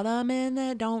 a lot of men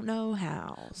that don't know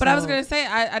how. But I was gonna say,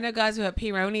 I know guys who have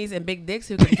P-ronies and big dicks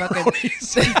who can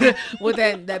fucking with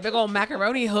that big old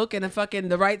macaroni hook and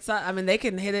the right side. I mean, they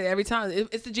can hit it every time.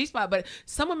 It's the G spot. But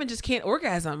some women just can't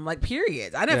orgasm, like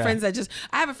periods. I know friends that just.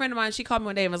 I have a friend of mine. She called me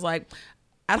one day and was like,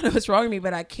 I don't know what's wrong with me,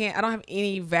 but I don't have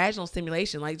any vaginal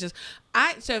stimulation. Like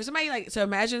so if somebody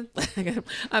imagine a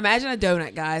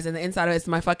donut, guys, and the inside of it's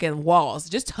my fucking walls.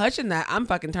 Just touching that, I'm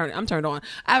turned on.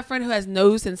 I have a friend who has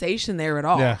no sensation there at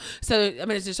all. Yeah. So, I mean,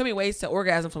 there's so many ways to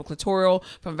orgasm, from clitoral,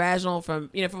 from vaginal, from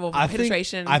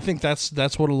penetration. I think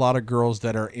that's what a lot of girls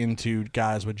that are into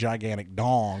guys with gigantic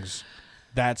dongs,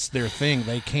 that's their thing.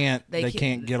 They can't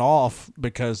get off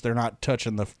because they're not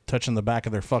touching the back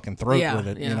of their fucking throat with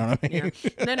it. You know what I mean?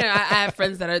 Yeah. No. I have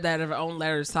friends that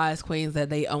are size queens that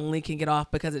they only can get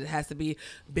off because it has to be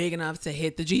big enough to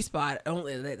hit the G spot.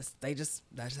 Only that's just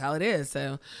how it is.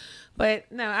 So, but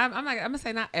no, I'm gonna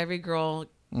say not every girl.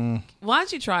 Why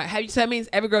don't you try it? So that means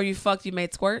every girl you fucked, you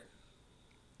made squirt.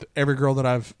 Every girl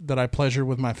that I pleasured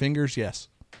with my fingers, yes.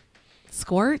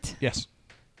 Squirt? Yes.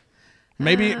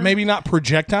 Maybe not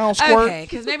projectile squirt. Okay,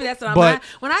 because maybe that's what I'm.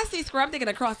 When I see squirt, I'm thinking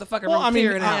across the fucking room.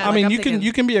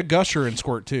 You can be a gusher and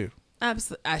squirt too.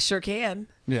 I sure can.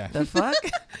 Yeah. The fuck?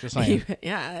 Just saying.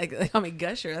 Yeah, they call me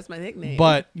Gusher. That's my nickname.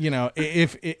 But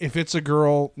if it's a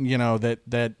girl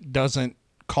that doesn't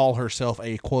call herself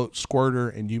a quote squirter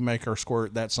and you make her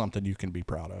squirt, that's something you can be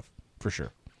proud of for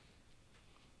sure.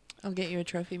 I'll get you a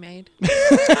trophy made.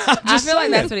 I feel like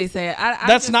that's what he's saying.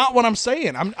 That's not what I'm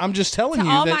saying. I'm just telling you.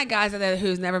 All my guys out there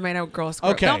who's never made a girl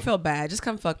squirt, don't feel bad. Just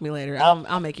come fuck me later.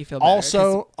 I'll make you feel better.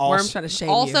 Also, I'm trying to shame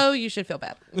you. Also, you should feel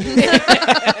bad.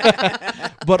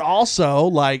 But also,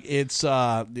 like, it's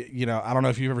I don't know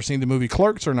if you've ever seen the movie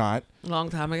Clerks or not. A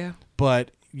long time ago. But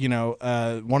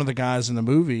one of the guys in the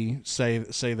movie say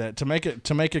that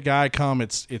to make a guy come,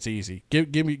 it's easy.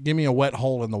 Give me a wet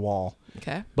hole in the wall.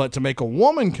 Okay. But to make a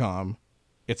woman come,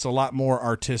 it's a lot more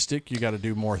artistic. You got to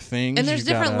do more things. And there's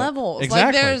different levels.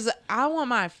 Exactly. Like I want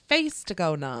my face to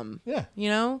go numb. Yeah.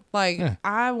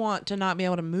 I want to not be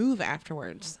able to move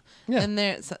afterwards. Yeah. And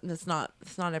it's not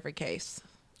every case.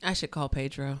 I should call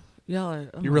Pedro. Y'all are.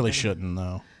 You really shouldn't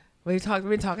though. We've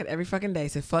been talking every fucking day,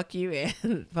 so fuck you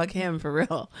and fuck him for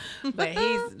real. But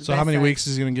he's so how many weeks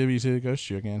is he gonna give you to ghost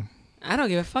you again? I don't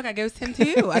give a fuck. I ghost him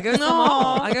too. I ghost them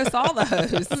all. I ghost all the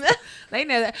hoes. They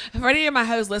know that. For any of my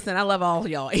hoes listening, I love all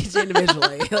y'all each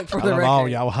individually. Like for the record, all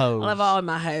y'all hoes. I love all of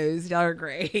my hoes. Y'all are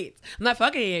great. I'm not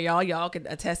fucking any of y'all. Y'all could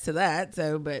attest to that.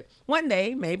 So, but one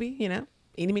day, maybe, eeny,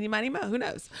 meeny, miny, mo. Who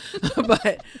knows?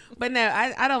 but no,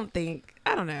 I don't think.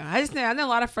 I don't know. I know a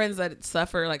lot of friends that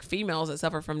suffer, like females that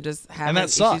suffer from just having and that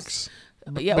issues. sucks.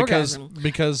 Yeah,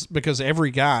 because every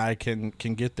guy can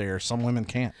get there. Some women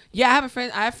can't. Yeah,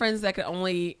 I have friends that can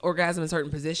only orgasm in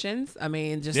certain positions. I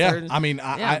mean, just certain. I mean,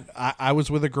 I was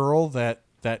with a girl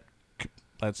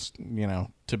that's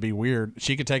to be weird.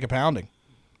 She could take a pounding,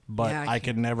 but I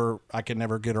could never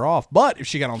get her off. But if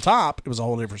she got on top, it was a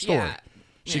whole different story. Yeah.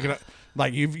 She could,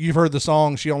 like you've heard the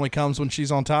song "She Only Comes When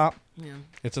She's on Top." Yeah,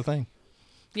 it's a thing.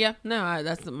 Yeah, no,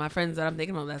 that's my friends that I'm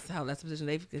thinking of. That's the position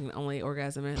they can only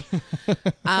orgasm in.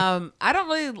 I don't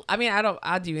really. I mean,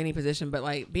 I'll do any position, but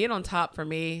like being on top for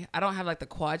me, I don't have like the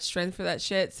quad strength for that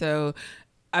shit. So,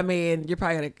 I mean, you're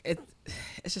probably gonna.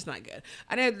 It's just not good.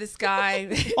 I know this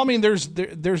guy. I mean, there's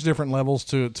different levels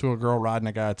to a girl riding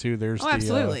a guy too. There's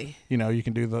absolutely. You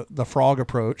can do the frog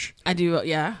approach. I do.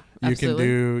 Yeah.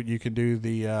 Absolutely. You can do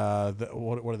the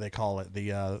what do they call it?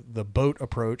 The boat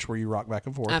approach where you rock back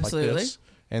and forth. Absolutely. Like this.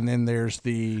 And then there's I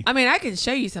mean, I can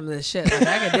show you some of this shit. Like,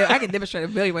 I can demonstrate a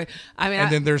million ways. I mean,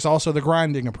 then there's also the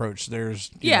grinding approach.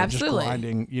 There's absolutely. Just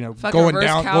grinding. Fucking going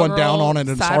down on it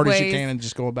as hard as you can and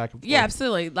just going back and forth. Yeah,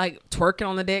 absolutely. Like twerking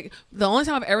on the dick. The only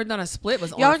time I've ever done a split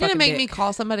was on y'all a gonna make dick. me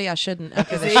call somebody I shouldn't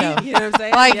after the show. You know what I'm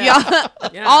saying? Like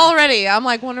y'all already. I'm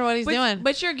like wondering what he's doing.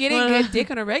 But you're getting good dick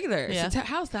on a regular. Yeah. So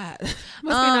how's that? Must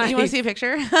be nice. You want to see a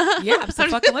picture? Yeah,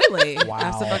 absolutely. Wow.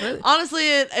 Absolutely. Honestly,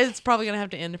 it's probably gonna have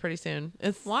to end pretty soon.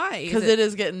 It's why? Because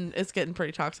it's getting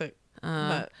pretty toxic.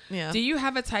 But yeah. Do you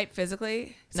have a type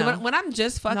physically? So No. when I'm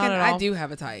just fucking, I do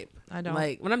have a type. I don't.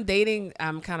 Like when I'm dating,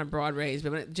 I'm kind of broad range,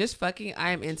 but when just fucking, I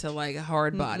am into like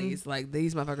hard bodies. Like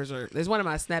these motherfuckers are. There's one on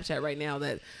my Snapchat right now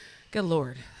that, good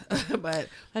lord, but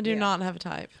I do not have a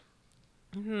type.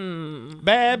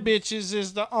 Bad bitches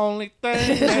is the only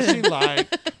thing that she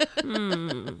like.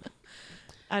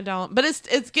 I don't. But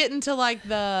it's getting to like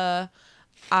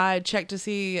I checked to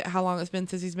see how long it's been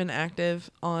since he's been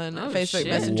active on Facebook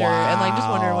Messenger and like just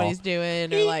wondering what he's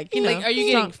doing or like, like, are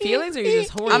you getting feelings or are you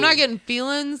just horny? I'm not getting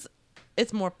feelings.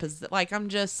 it's more like I'm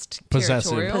just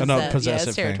possessive. territorial. No, Yeah, possessive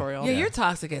it's thing. territorial. Yeah, you're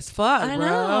toxic as fuck, I bro.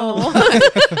 know.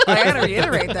 I gotta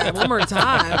reiterate that one more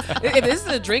time. If this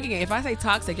is a drinking game, if I say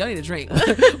toxic, y'all need to drink.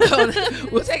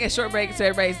 We'll take a short break so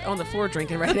everybody's on the floor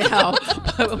drinking right now.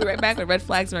 But we'll be right back with Red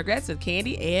Flags and Regrets with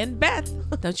Candy and Beth.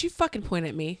 Don't you fucking point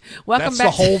at me. Welcome That's back.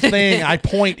 the whole thing. I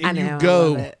point and I know, you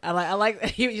go. I love it. I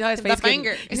like you always face The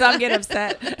finger. You saw him get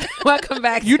upset. Welcome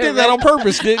back. You to did that on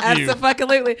purpose, didn't you?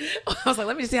 Absolutely. I was like,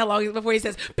 let me just see how long before he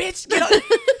says, "Bitch, get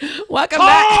on." Welcome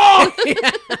back.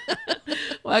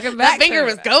 Welcome back. That finger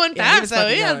was going Yeah, he fast, was so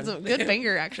fucking he had going. some good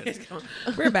finger action.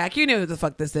 We're back. You know who the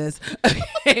fuck this is.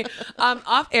 Okay.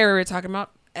 Off air, we were talking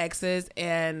about exes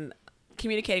and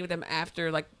communicating with them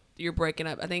after like you're breaking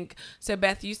up. I think so.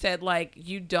 Beth, you said like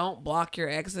you don't block your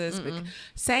exes.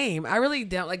 Same. I really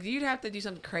don't. Like you'd have to do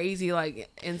something crazy, like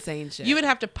insane shit. You would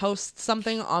have to post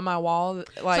something on my wall,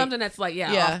 like something that's like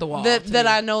off the wall that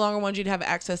I no longer want you to have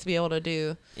access to be able to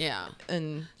do. Yeah.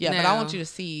 And but I want you to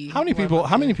see. How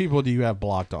many people do you have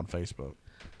blocked on Facebook?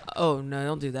 Oh no,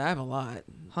 don't do that. I have a lot.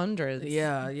 Hundreds.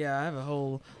 Yeah, I have a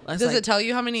whole. Does it tell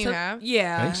you how many you have?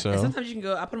 Yeah, I think so. And sometimes you can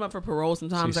go. I put them up for parole.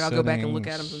 Sometimes See like I'll go back and look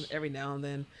at settings. them every now and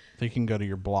then. They can go to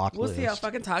your block We'll list. see how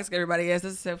fucking toxic everybody is.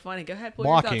 This is so funny. Go ahead, pull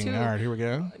yours out Blocking. too. All right, here we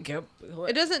go. Go.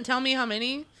 It doesn't tell me how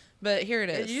many, but here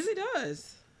it It is. usually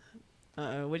does.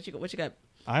 What you got?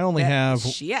 I only That have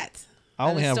shit. I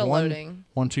only it's have still one, loading.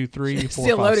 1, 2, 3, 4,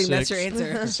 Still 5, loading. 6, That's your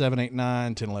answer. 7, 8,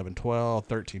 9, 10, 11, 12,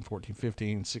 13, 14,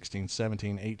 15, 16,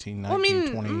 17, 18, 19, Well, I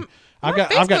mean, 20. my I've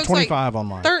got Facebook's 25 like on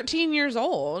mine. 13 years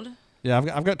old. Yeah,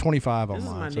 I've got 25 on This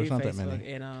is my mine, so new it's not that Facebook,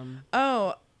 many. and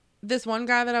Oh, this one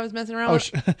guy that I was messing around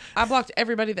with, I blocked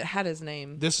everybody that had his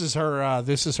name. This is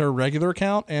her regular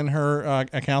account and her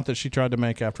account that she tried to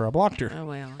make after I blocked her. oh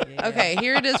well. Yeah. Okay,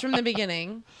 here it is from the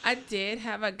beginning. I did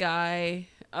have a guy.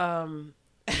 I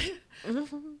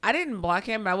didn't block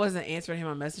him, but I wasn't answering him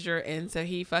on Messenger, and so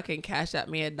he fucking cashed out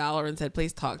me $1 and said,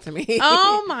 "Please talk to me."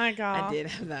 Oh my god! I did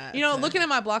have that. You know, so. looking at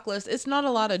my block list, it's not a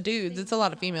lot of dudes; it's a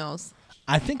lot of females.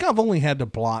 I think I've only had to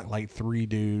block like 3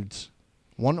 dudes.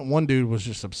 One dude was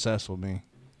just obsessed with me.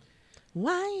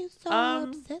 Why are you so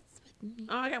obsessed with me?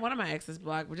 Oh, I got one of my exes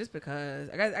blocked, but just because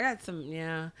I got some.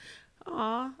 Yeah.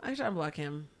 Aw, I should unblock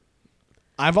him.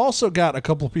 I've also got a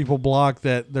couple of people blocked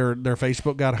that their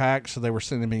Facebook got hacked, so they were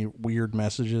sending me weird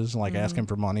messages like asking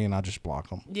for money, and I just block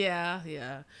them. Yeah.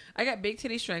 I got Big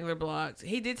Titty Strangler blocked.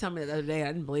 He did tell me that the other day. I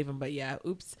didn't believe him, but yeah,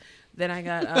 oops. Then I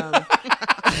got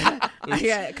I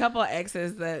got a couple of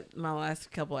exes that my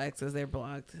last couple of exes they're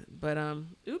blocked. But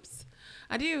oops.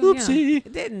 I do. Oopsie. Yeah.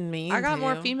 It didn't mean I got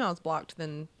more to. females blocked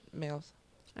than males.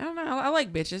 I don't know. I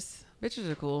like bitches. Bitches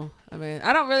are cool. I mean,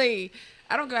 I don't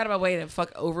go out of my way to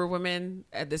fuck over women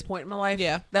at this point in my life.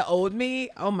 Yeah. That owed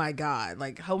me. Oh my God.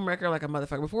 Like homewrecker like a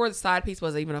motherfucker. Before the side piece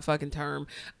wasn't even a fucking term.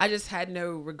 I just had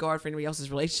no regard for anybody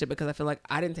else's relationship because I feel like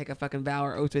I didn't take a fucking vow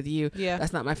or oath with you. Yeah.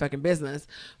 That's not my fucking business.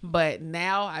 But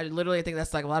now I literally think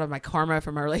that's like a lot of my karma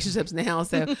for my relationships now.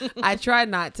 So I try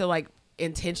not to like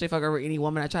intentionally fuck over any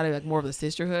woman. I try to like more of the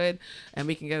sisterhood and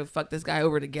we can go fuck this guy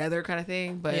over together kind of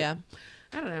thing. But Yeah.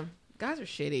 I don't know. Guys are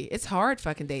shitty. It's hard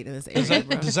fucking dating this age,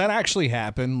 bro. Does that actually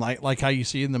happen? Like how you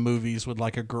see in the movies with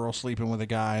like a girl sleeping with a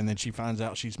guy and then she finds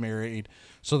out she's married.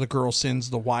 So the girl sends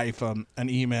the wife an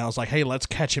email. It's like, hey, let's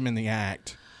catch him in the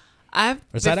act.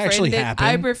 Does that actually happen?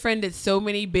 I befriended so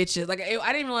many bitches. Like I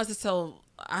didn't even realize this till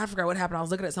I forgot what happened. I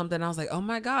was looking at something and I was like, oh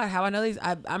my God, how I know these.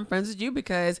 I'm friends with you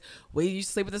because we used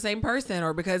to sleep with the same person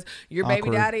or because your baby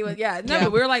Awkward. daddy was,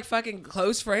 but we're like fucking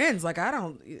close friends. Like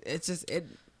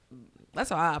that's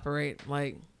how I operate.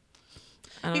 Like,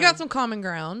 I don't You know. got some common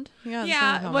ground.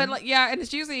 Yeah, but like, and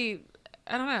it's usually,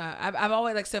 I don't know. I've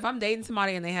always like, so if I'm dating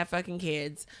somebody and they have fucking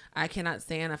kids, I cannot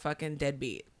stand a fucking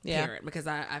deadbeat parent because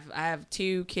I have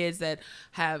 2 kids that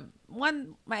have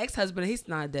one. My ex-husband, he's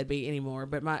not a deadbeat anymore,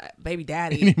 but my baby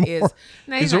daddy is.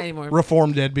 No, he's not anymore.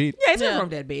 Reformed deadbeat. Yeah, he's a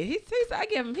reformed deadbeat. I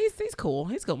give him. He's cool.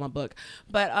 He's cool in my book.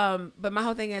 But my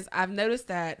whole thing is, I've noticed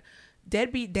that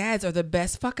deadbeat dads are the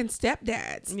best fucking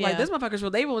stepdads. Yeah. Like those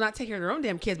motherfuckers, they will not take care of their own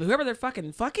damn kids, but whoever they're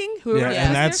fucking, whoever Yeah,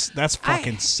 and else that's there,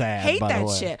 fucking sad. Hate by that the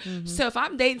way. shit. So if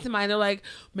I'm dating somebody and they're like,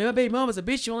 "Man, my baby mama's a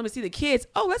bitch. You want me to see the kids?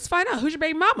 Oh, let's find out who's your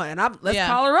baby mama, and let's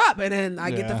call her up, and then I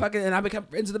get the fucking and I become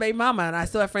friends with the baby mama, and I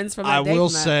still have friends from that.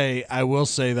 I will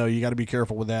say though, you got to be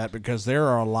careful with that because there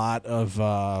are a lot of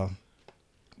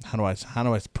how do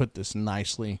I put this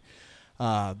nicely?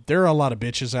 There are a lot of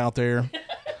bitches out there.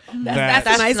 That's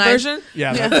the nice version.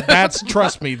 Yeah, that's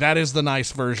trust me, that is the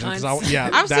nice version. I've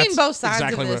that's seen both sides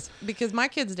exactly of this because my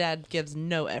kid's dad gives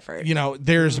no effort. You know,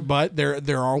 but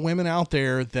there are women out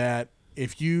there that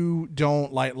if you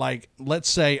don't like let's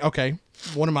say, okay,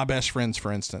 one of my best friends,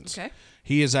 for instance, Okay.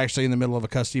 He is actually in the middle of a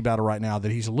custody battle right now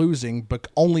that he's losing, but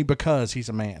only because he's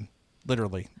a man.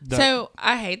 Literally. So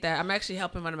I hate that. I'm actually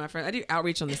helping one of my friends. I do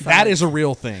outreach on the side. That is a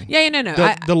real thing. Yeah, no.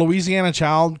 The Louisiana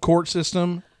child court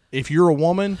system, if you're a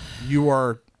woman, you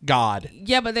are God.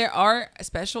 Yeah, but there are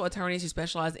special attorneys who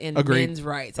specialize in men's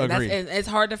rights. And it's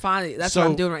hard to find. That's what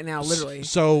I'm doing right now, literally.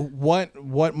 So what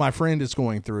my friend is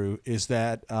going through is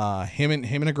that him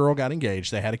and a girl got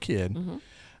engaged. They had a kid.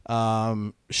 Mm-hmm.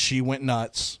 She went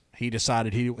nuts. He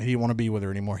decided he didn't want to be with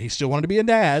her anymore. He still wanted to be a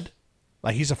dad.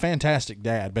 Like, he's a fantastic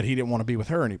dad, but he didn't want to be with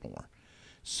her anymore.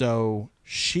 So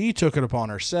she took it upon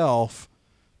herself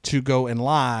to go and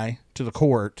lie to the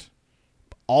court,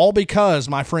 all because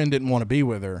my friend didn't want to be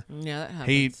with her. Yeah, that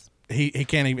happens. He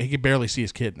can't even, he can barely see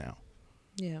his kid now.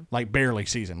 Yeah. Like, barely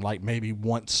sees him. Like, maybe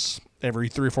once every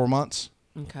 3 or 4 months.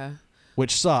 Okay.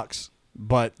 Which sucks.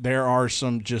 But there are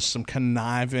some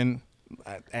conniving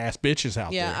ass bitches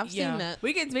out there. Yeah, I've seen that.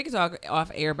 We can talk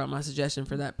off air about my suggestion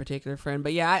for that particular friend.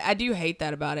 But yeah, I do hate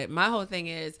that about it. My whole thing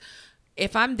is,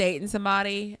 if I'm dating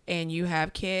somebody and you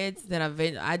have kids, then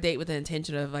I date with the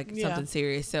intention of something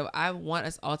serious. So I want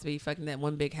us all to be fucking that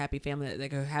one big happy family that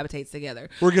cohabitates together.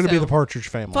 We're going to be the Partridge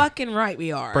Family. Fucking right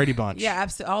we are. Brady Bunch. Yeah,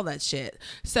 absolutely. All that shit.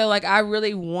 So I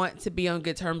really want to be on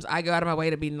good terms. I go out of my way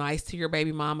to be nice to your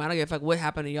baby mom. I don't give a fuck what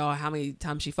happened to y'all, how many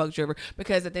times she fucked you over,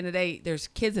 because at the end of the day, there's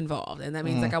kids involved. And that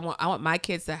means I want my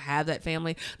kids to have that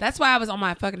family. That's why I was on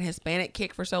my fucking Hispanic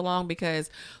kick for so long, because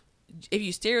if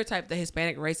you stereotype the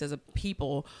Hispanic race as a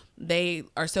people, they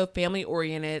are so family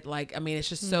oriented. It's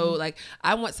just so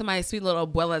I want somebody sweet little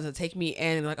abuela to take me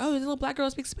in and oh, this little black girl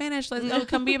speaks Spanish. Let's go,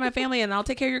 come be in my family, and I'll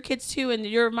take care of your kids too. And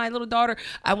you're my little daughter.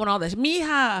 I want all this,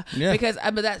 mija, because I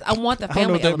want the family. I don't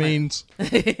know what element.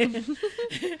 That means.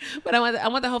 But I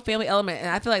want the whole family element, and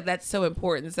I feel like that's so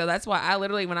important. So that's why I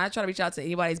literally, when I try to reach out to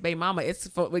anybody's baby mama, it's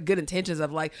with good intentions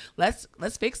of let's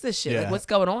fix this shit. Like, what's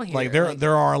going on here?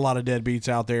 There are a lot of deadbeats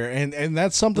out there, and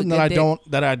that's something that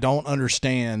I don't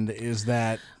understand. Is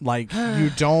that you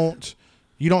don't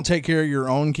take care of your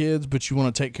own kids, but you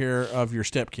want to take care of your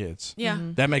stepkids? Yeah,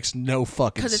 that makes no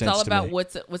fucking sense. Because it's all about me.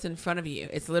 what's in front of you.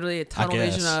 It's literally a tunnel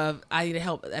vision of I need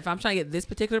help. If I'm trying to get this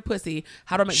particular pussy,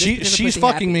 how do I make this particular she's pussy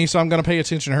fucking happy? me, so I'm gonna pay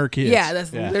attention to her kids. Yeah,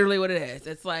 that's literally what it is.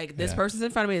 It's like this person's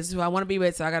in front of me. This is who I want to be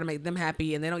with, so I got to make them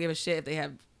happy, and they don't give a shit if they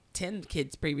have 10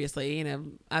 kids previously.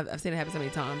 I've seen it happen so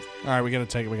many times. All right, we gotta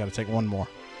take one more.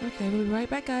 Okay, we'll be right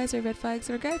back, guys. We're Red Flags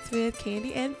and Regrets with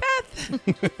Candy and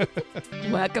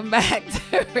Beth. Welcome back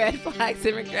to Red Flags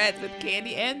and Regrets with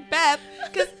Candy and Beth.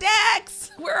 Because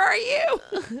Dax, where are you?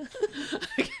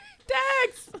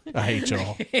 Dax. I hate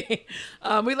y'all.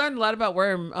 We learned a lot about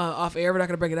Worm off air. We're not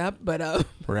going to bring it up, but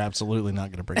we're absolutely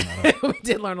not going to bring that up. We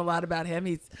did learn a lot about him.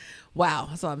 He's wow.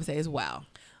 That's all I'm going to say is wow.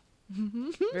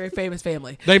 Very famous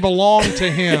family. They belong to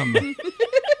him.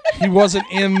 He wasn't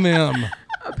in them.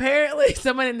 Apparently,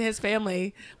 someone in his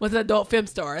family was an adult film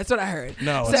star. That's what I heard.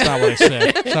 No, that's not what I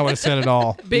said. That's not what I said at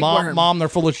all. Big worm. Mom, they're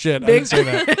full of shit. I didn't say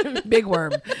that. Big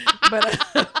worm. But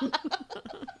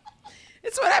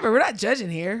it's whatever. We're not judging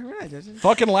here. We're not judging.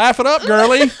 Fucking laugh it up,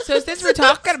 girly. So since we're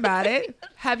talking about it,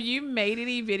 have you made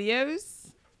any videos?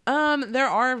 There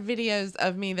are videos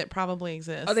of me that probably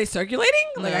exist. Are they circulating?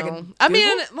 No.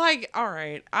 All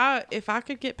right. If I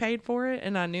could get paid for it,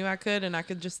 and I knew I could, and I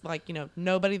could just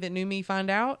nobody that knew me find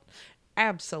out,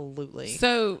 absolutely.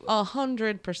 So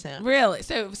 100%. Really?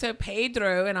 So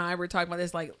Pedro and I were talking about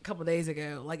this a couple days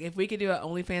ago. If we could do an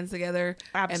OnlyFans together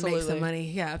and make some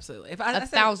money, yeah, absolutely.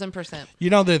 1,000%. You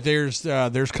know that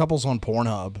there's couples on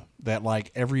Pornhub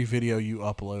that every video you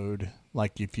upload,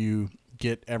 if you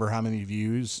get ever how many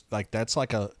views, that's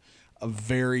a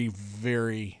very,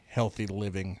 very healthy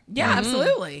living. Yeah,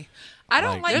 absolutely. I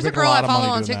don't there's a girl I follow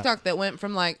on TikTok that went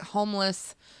from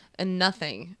homeless and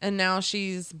nothing, and now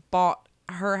she's bought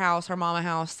her house, her mama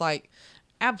house.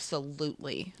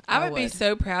 Absolutely. I would be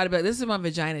so proud of it. This is what my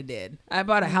vagina did. I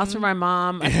bought a house for my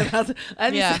mom.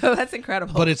 That's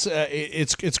incredible. But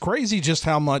it's crazy just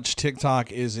how much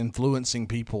TikTok is influencing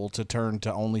people to turn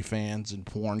to OnlyFans and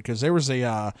porn. Because there was there's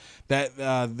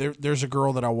a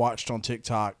girl that I watched on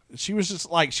TikTok. She was just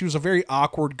she was a very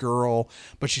awkward girl,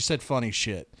 but she said funny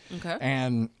shit. Okay.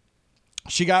 And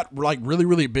she got really,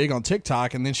 really big on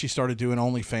TikTok, and then she started doing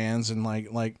OnlyFans and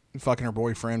like fucking her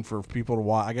boyfriend for people to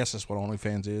watch. I guess that's what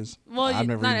OnlyFans is. Well, I've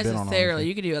never not even been on necessarily. OnlyFans.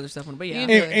 You could do other stuff on it, but yeah.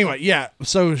 Anyway, yeah.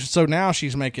 So now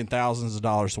she's making thousands of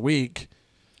dollars a week,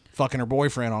 fucking her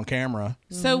boyfriend on camera.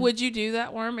 So would you do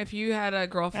that, Worm, if you had a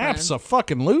girlfriend?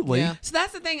 Absolutely. Yeah. So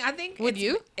that's the thing. I think Would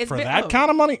you? For that kind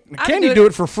of money? I've Can been you doing do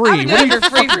it for free? I've been What are doing you it for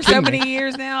free for so kidding many me?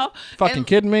 years now. Fucking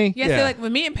kidding me? Yeah, so like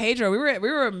with me and Pedro, we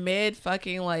were mid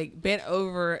fucking like bent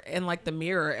over in like the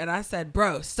mirror, and I said,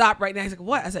 "Bro, stop right now." He's like,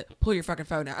 "What?" I said, "Pull your fucking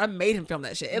phone out." I made him film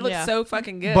that shit. It looked so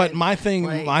fucking good. But my thing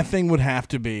Like- would have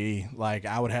to be like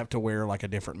I would have to wear like a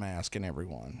different mask in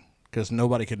everyone because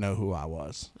nobody could know who I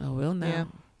was. Oh, we'll know.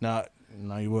 Yeah.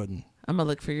 No, you wouldn't. I'm gonna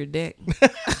look for your dick.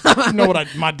 You know what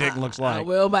my dick looks like. I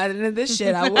will by the end of this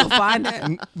shit. I will find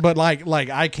it. But like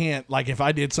I can't like if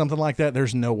I did something like that,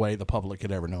 there's no way the public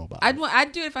could ever know about it.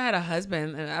 I'd do it if I had a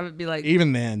husband, and I would be like,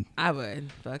 Even then, I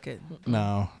would. Fuck it.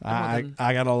 no. I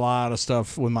got a lot of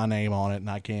stuff with my name on it, and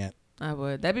I can't. I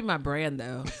would. That'd be my brand,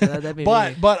 though. So that'd be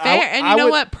But me. but Fair. And you know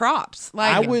what? Props.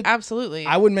 Like, I would absolutely.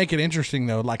 I would make it interesting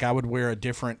though. Like I would wear a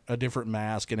different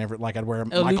mask and like I'd wear a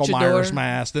Michael luchador. Myers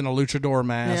mask, then a luchador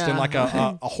mask, and Yeah. like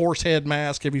a horse head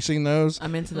mask. Have you seen those?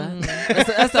 I'm into that.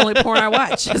 That's the only porn I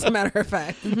watch, as a matter of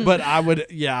fact. But I would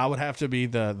have to be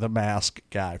the mask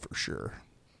guy for sure.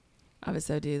 I would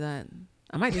so do that.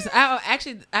 I might do some. I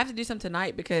have to do some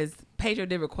tonight because Pedro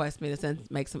did request me to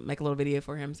make a little video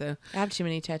for him. So I have too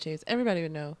many tattoos. Everybody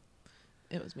would know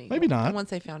it was me. Maybe not. Once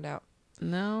they found out.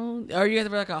 no, or you have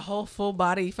to wear like a whole full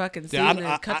body fucking suit Yeah,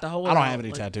 and cut the whole. I don't out. have any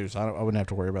Like, tattoos. I wouldn't have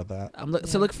to worry about that.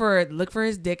 So look for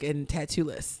his dick and tattoo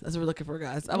list. That's what we're looking for,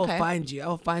 guys. I will Okay. find you. I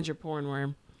will find your porn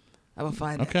worm. I will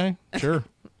find it. Okay, sure.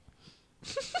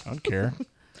 I don't care.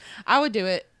 I would do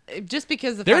it just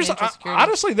because of There's financial security.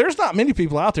 honestly, there's not many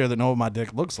people out there that know what my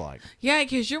dick looks like. Yeah,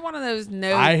 because you're one of those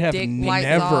I have dick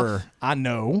never. off. I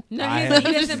know. No, I he have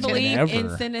doesn't believe in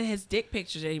never- sending his dick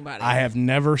pictures to anybody. I have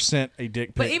never sent a dick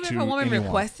pic But even to if a woman anyone.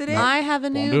 requested it, I have a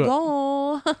do new it.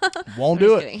 goal. Won't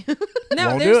do it. Kidding. no,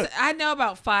 won't do there's. it. I know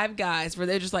about 5 guys where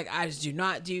they're just like, I just do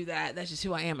not do that. That's just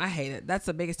who I am. I hate it. That's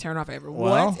the biggest turn off ever.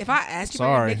 Well, what? If I ask you for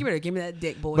your sorry. dick, you better give me that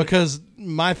dick, boy. Because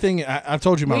my thing, I've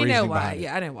told you my we know reasoning why. behind it.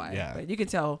 Yeah, I know why. Yeah. But you can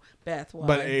tell Beth why.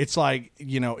 But it's like,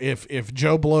 you know, if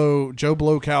Joe Blow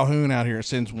Calhoun out here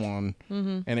sends one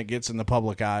and it gets in the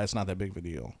public eye, it's not that big of a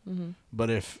deal. But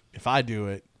if I do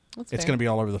it, That's it's fair. going to be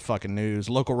all over the fucking news.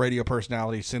 Local radio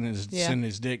personality sending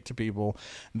his dick to people.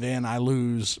 Then I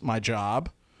lose my job.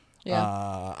 Yeah.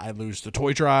 I lose the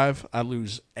toy drive. I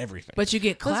lose everything. But you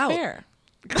get That's clout. fair.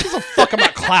 Who gives a fuck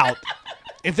about clout?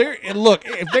 If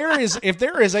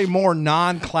there is a more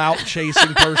non-clout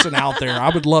chasing person out there, I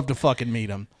would love to fucking meet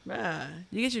him.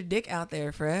 You get your dick out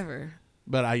there forever.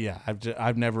 But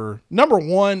I've never. Number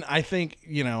one, I think,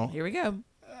 you know, Here we go.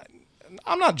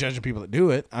 I'm not judging people that do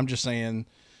it. I'm just saying,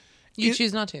 You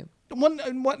choose not to. I'm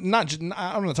not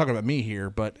talking about me here,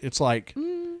 but it's like,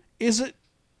 is it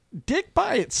dick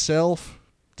by itself?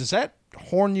 Does that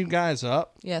horn you guys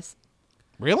up? Yes.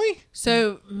 Really?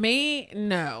 So me,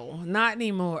 no, not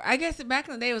anymore. I guess back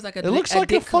in the day it was like a. It looks like a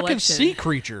dick fucking collection. sea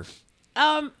creature.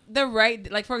 The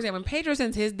right, like for example, when Pedro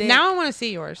sends his dick. Now I want to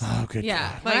see yours. Oh, good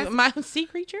yeah, Like my sea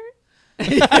creature?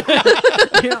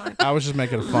 God. I was just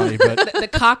making it funny, but the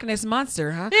cockness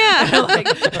monster, huh? Yeah.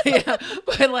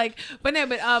 But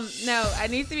no,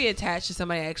 it needs to be attached to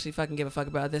somebody I actually fucking give a fuck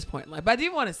about at this point. Like, but I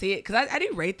do want to see it because I do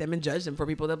rate them and judge them for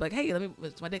people. They're like, hey,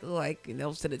 what's my dick look like? And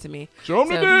they'll send it to me. show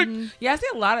me dick. Yeah, I see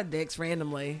a lot of dicks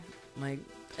randomly. Like,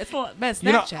 it's a lot. Man,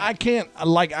 Snapchat. You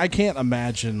know, I can't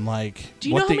imagine like Do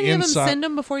you what know how the many inside. of them send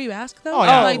them before you ask them? Oh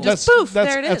yeah, Like just poof,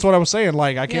 there it is. That's what I was saying.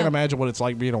 Like I can't Yeah. imagine what it's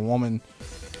like being a woman,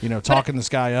 you know, talking this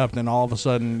guy up, and then all of a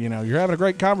sudden, you know, you're having a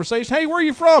great conversation. Hey, where are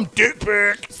you from? Dick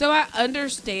pic. So I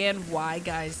understand why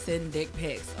guys send dick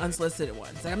pics, unsolicited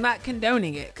ones. Like, I'm not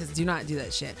condoning it because do not do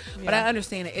that shit. But I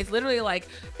understand it. It's literally like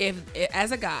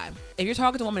as a guy, if you're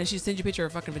talking to a woman and she sends you a picture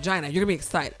of her fucking vagina, you're gonna be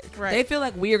excited. Right. They feel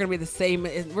like we are gonna be the same.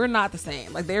 We're not the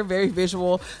same. Like they're very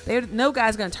visual. No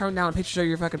guy's gonna turn down a picture of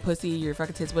your fucking pussy, your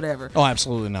fucking tits, whatever. Oh,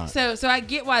 absolutely not. So I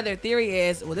get why their theory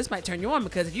is, well, this might turn you on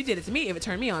because if you did it to me, it would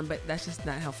turn me on. But that's just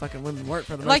not how fucking women work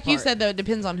for the most Like you part. said, though, it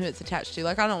depends on who it's attached to.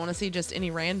 Like, I don't want to see just any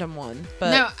random one.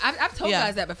 But No, I've told yeah.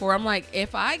 guys that before. I'm like,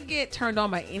 if I get turned on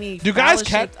by any Do guys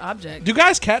phallus-shaped object, Do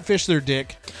guys catfish their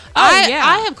dick? Oh, yeah.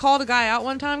 I have called a guy out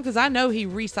one time because I know he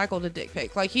recycled a dick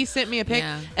pic. Like, he sent me a pic,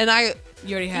 Yeah. and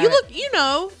you already have you it. look, you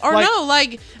know, or Like- no,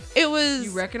 like, it was.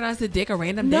 You recognize the dick, a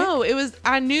random dick? No, it was.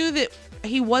 I knew that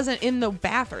he wasn't in the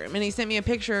bathroom, and he sent me a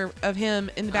picture of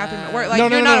him in the bathroom at work. Like, no,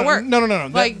 you're not at work. No.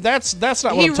 Like, That's not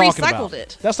what he I'm talking about. recycled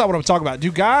it. That's not what I'm talking about.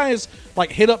 Do guys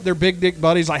like hit up their big dick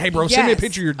buddies like, hey, bro, send me a Yes.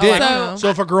 picture of your Oh, dick? I don't know. So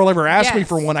if a girl ever asks me Yes.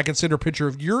 for one, I can send her a picture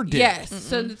of your dick. Yes.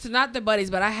 So it's not the buddies,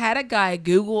 but I had a guy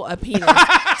Google a penis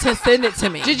to send it to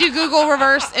me. did you Google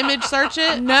reverse image search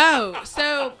it? No.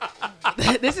 So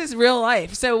This is real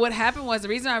life. So what happened was, the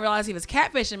reason I realized he was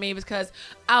catfishing me was because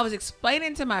I was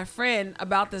explaining to my friend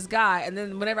about this guy, and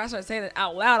then whenever I started saying it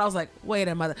out loud, I was like, wait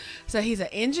a mother. So he's an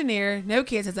engineer, no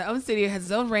kids, has his own studio, has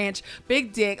his own ranch,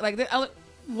 big dick. Like, I was like,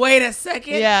 wait a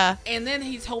second. Yeah. And then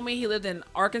he told me he lived in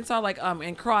Arkansas, like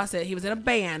in Crosset. He was in a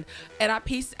band, and I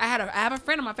have a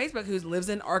friend on my Facebook who lives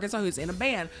in Arkansas who's in a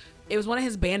band. It was one of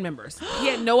his band members. He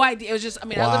had no idea. It was just,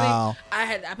 Wow.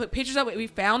 I put pictures of it. We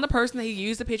found the person that he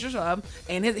used the pictures of,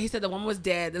 and he said the woman was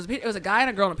dead. It was a guy and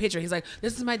a girl in a picture. He's like,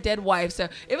 this is my dead wife. So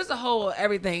it was a whole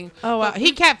everything. Oh, wow.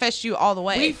 He catfished you all the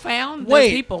way. We found those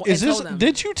people and told them.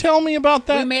 Did you tell me about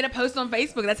that? We made a post on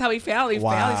Facebook. That's how we found these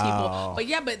people. But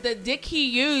yeah, but the dick he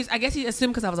used, I guess he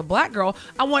assumed because I was a black girl,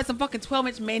 I wanted some fucking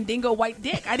 12-inch Mandingo white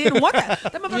dick. I didn't want that.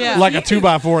 That motherfucker was like a huge.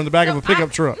 2x4 in the back of a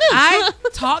pickup truck. I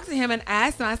talked to him and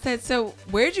asked him, I said, so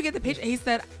where'd you get the picture? He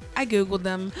said, I Googled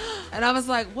them. And I was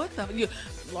like, what the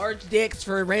large dicks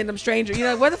for a random stranger? You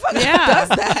know, what the fuck does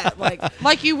that?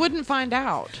 Like you wouldn't find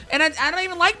out. And I don't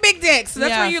even like big dicks. So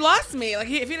that's where you lost me. Like,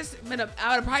 if you'd have been I would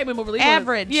have probably been more believable.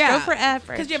 Average. Yeah. Go for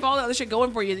average. Because you have all the other shit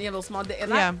going for you. And you have a little small dick.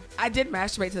 And I did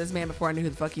masturbate to this man before I knew who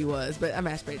the fuck he was. But I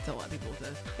masturbated to a lot of people. So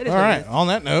it is all right. On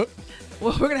that note.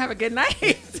 Well, we're gonna have a good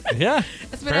night. Yeah,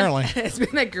 apparently. It's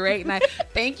been a great night.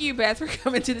 Thank you, Beth, for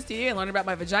coming to the studio and learning about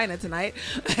my vagina tonight.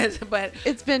 But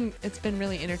it's been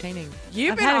really entertaining.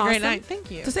 You've had awesome. a great night.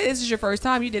 Thank you. To say this is your first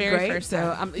time, you did Very great. First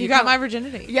so time. You got my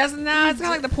virginity. Yes, no, it's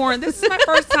kind of like the porn. This is my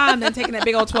first time then taking that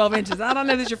big old 12 inches. I don't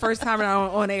know if this is your first time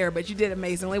on air, but you did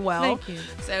amazingly well. Thank you.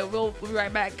 So we'll be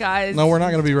right back, guys. No, we're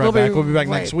not going to be right back. We'll be back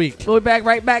next week. We'll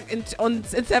be back in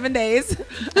 7 days.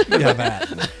 Yeah,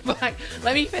 that. But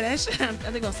let me finish. I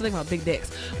think I'll something about big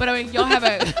dicks. But I mean, y'all have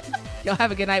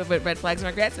a good night with Red Flags and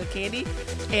Regrets with Candy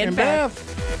and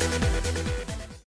Beth.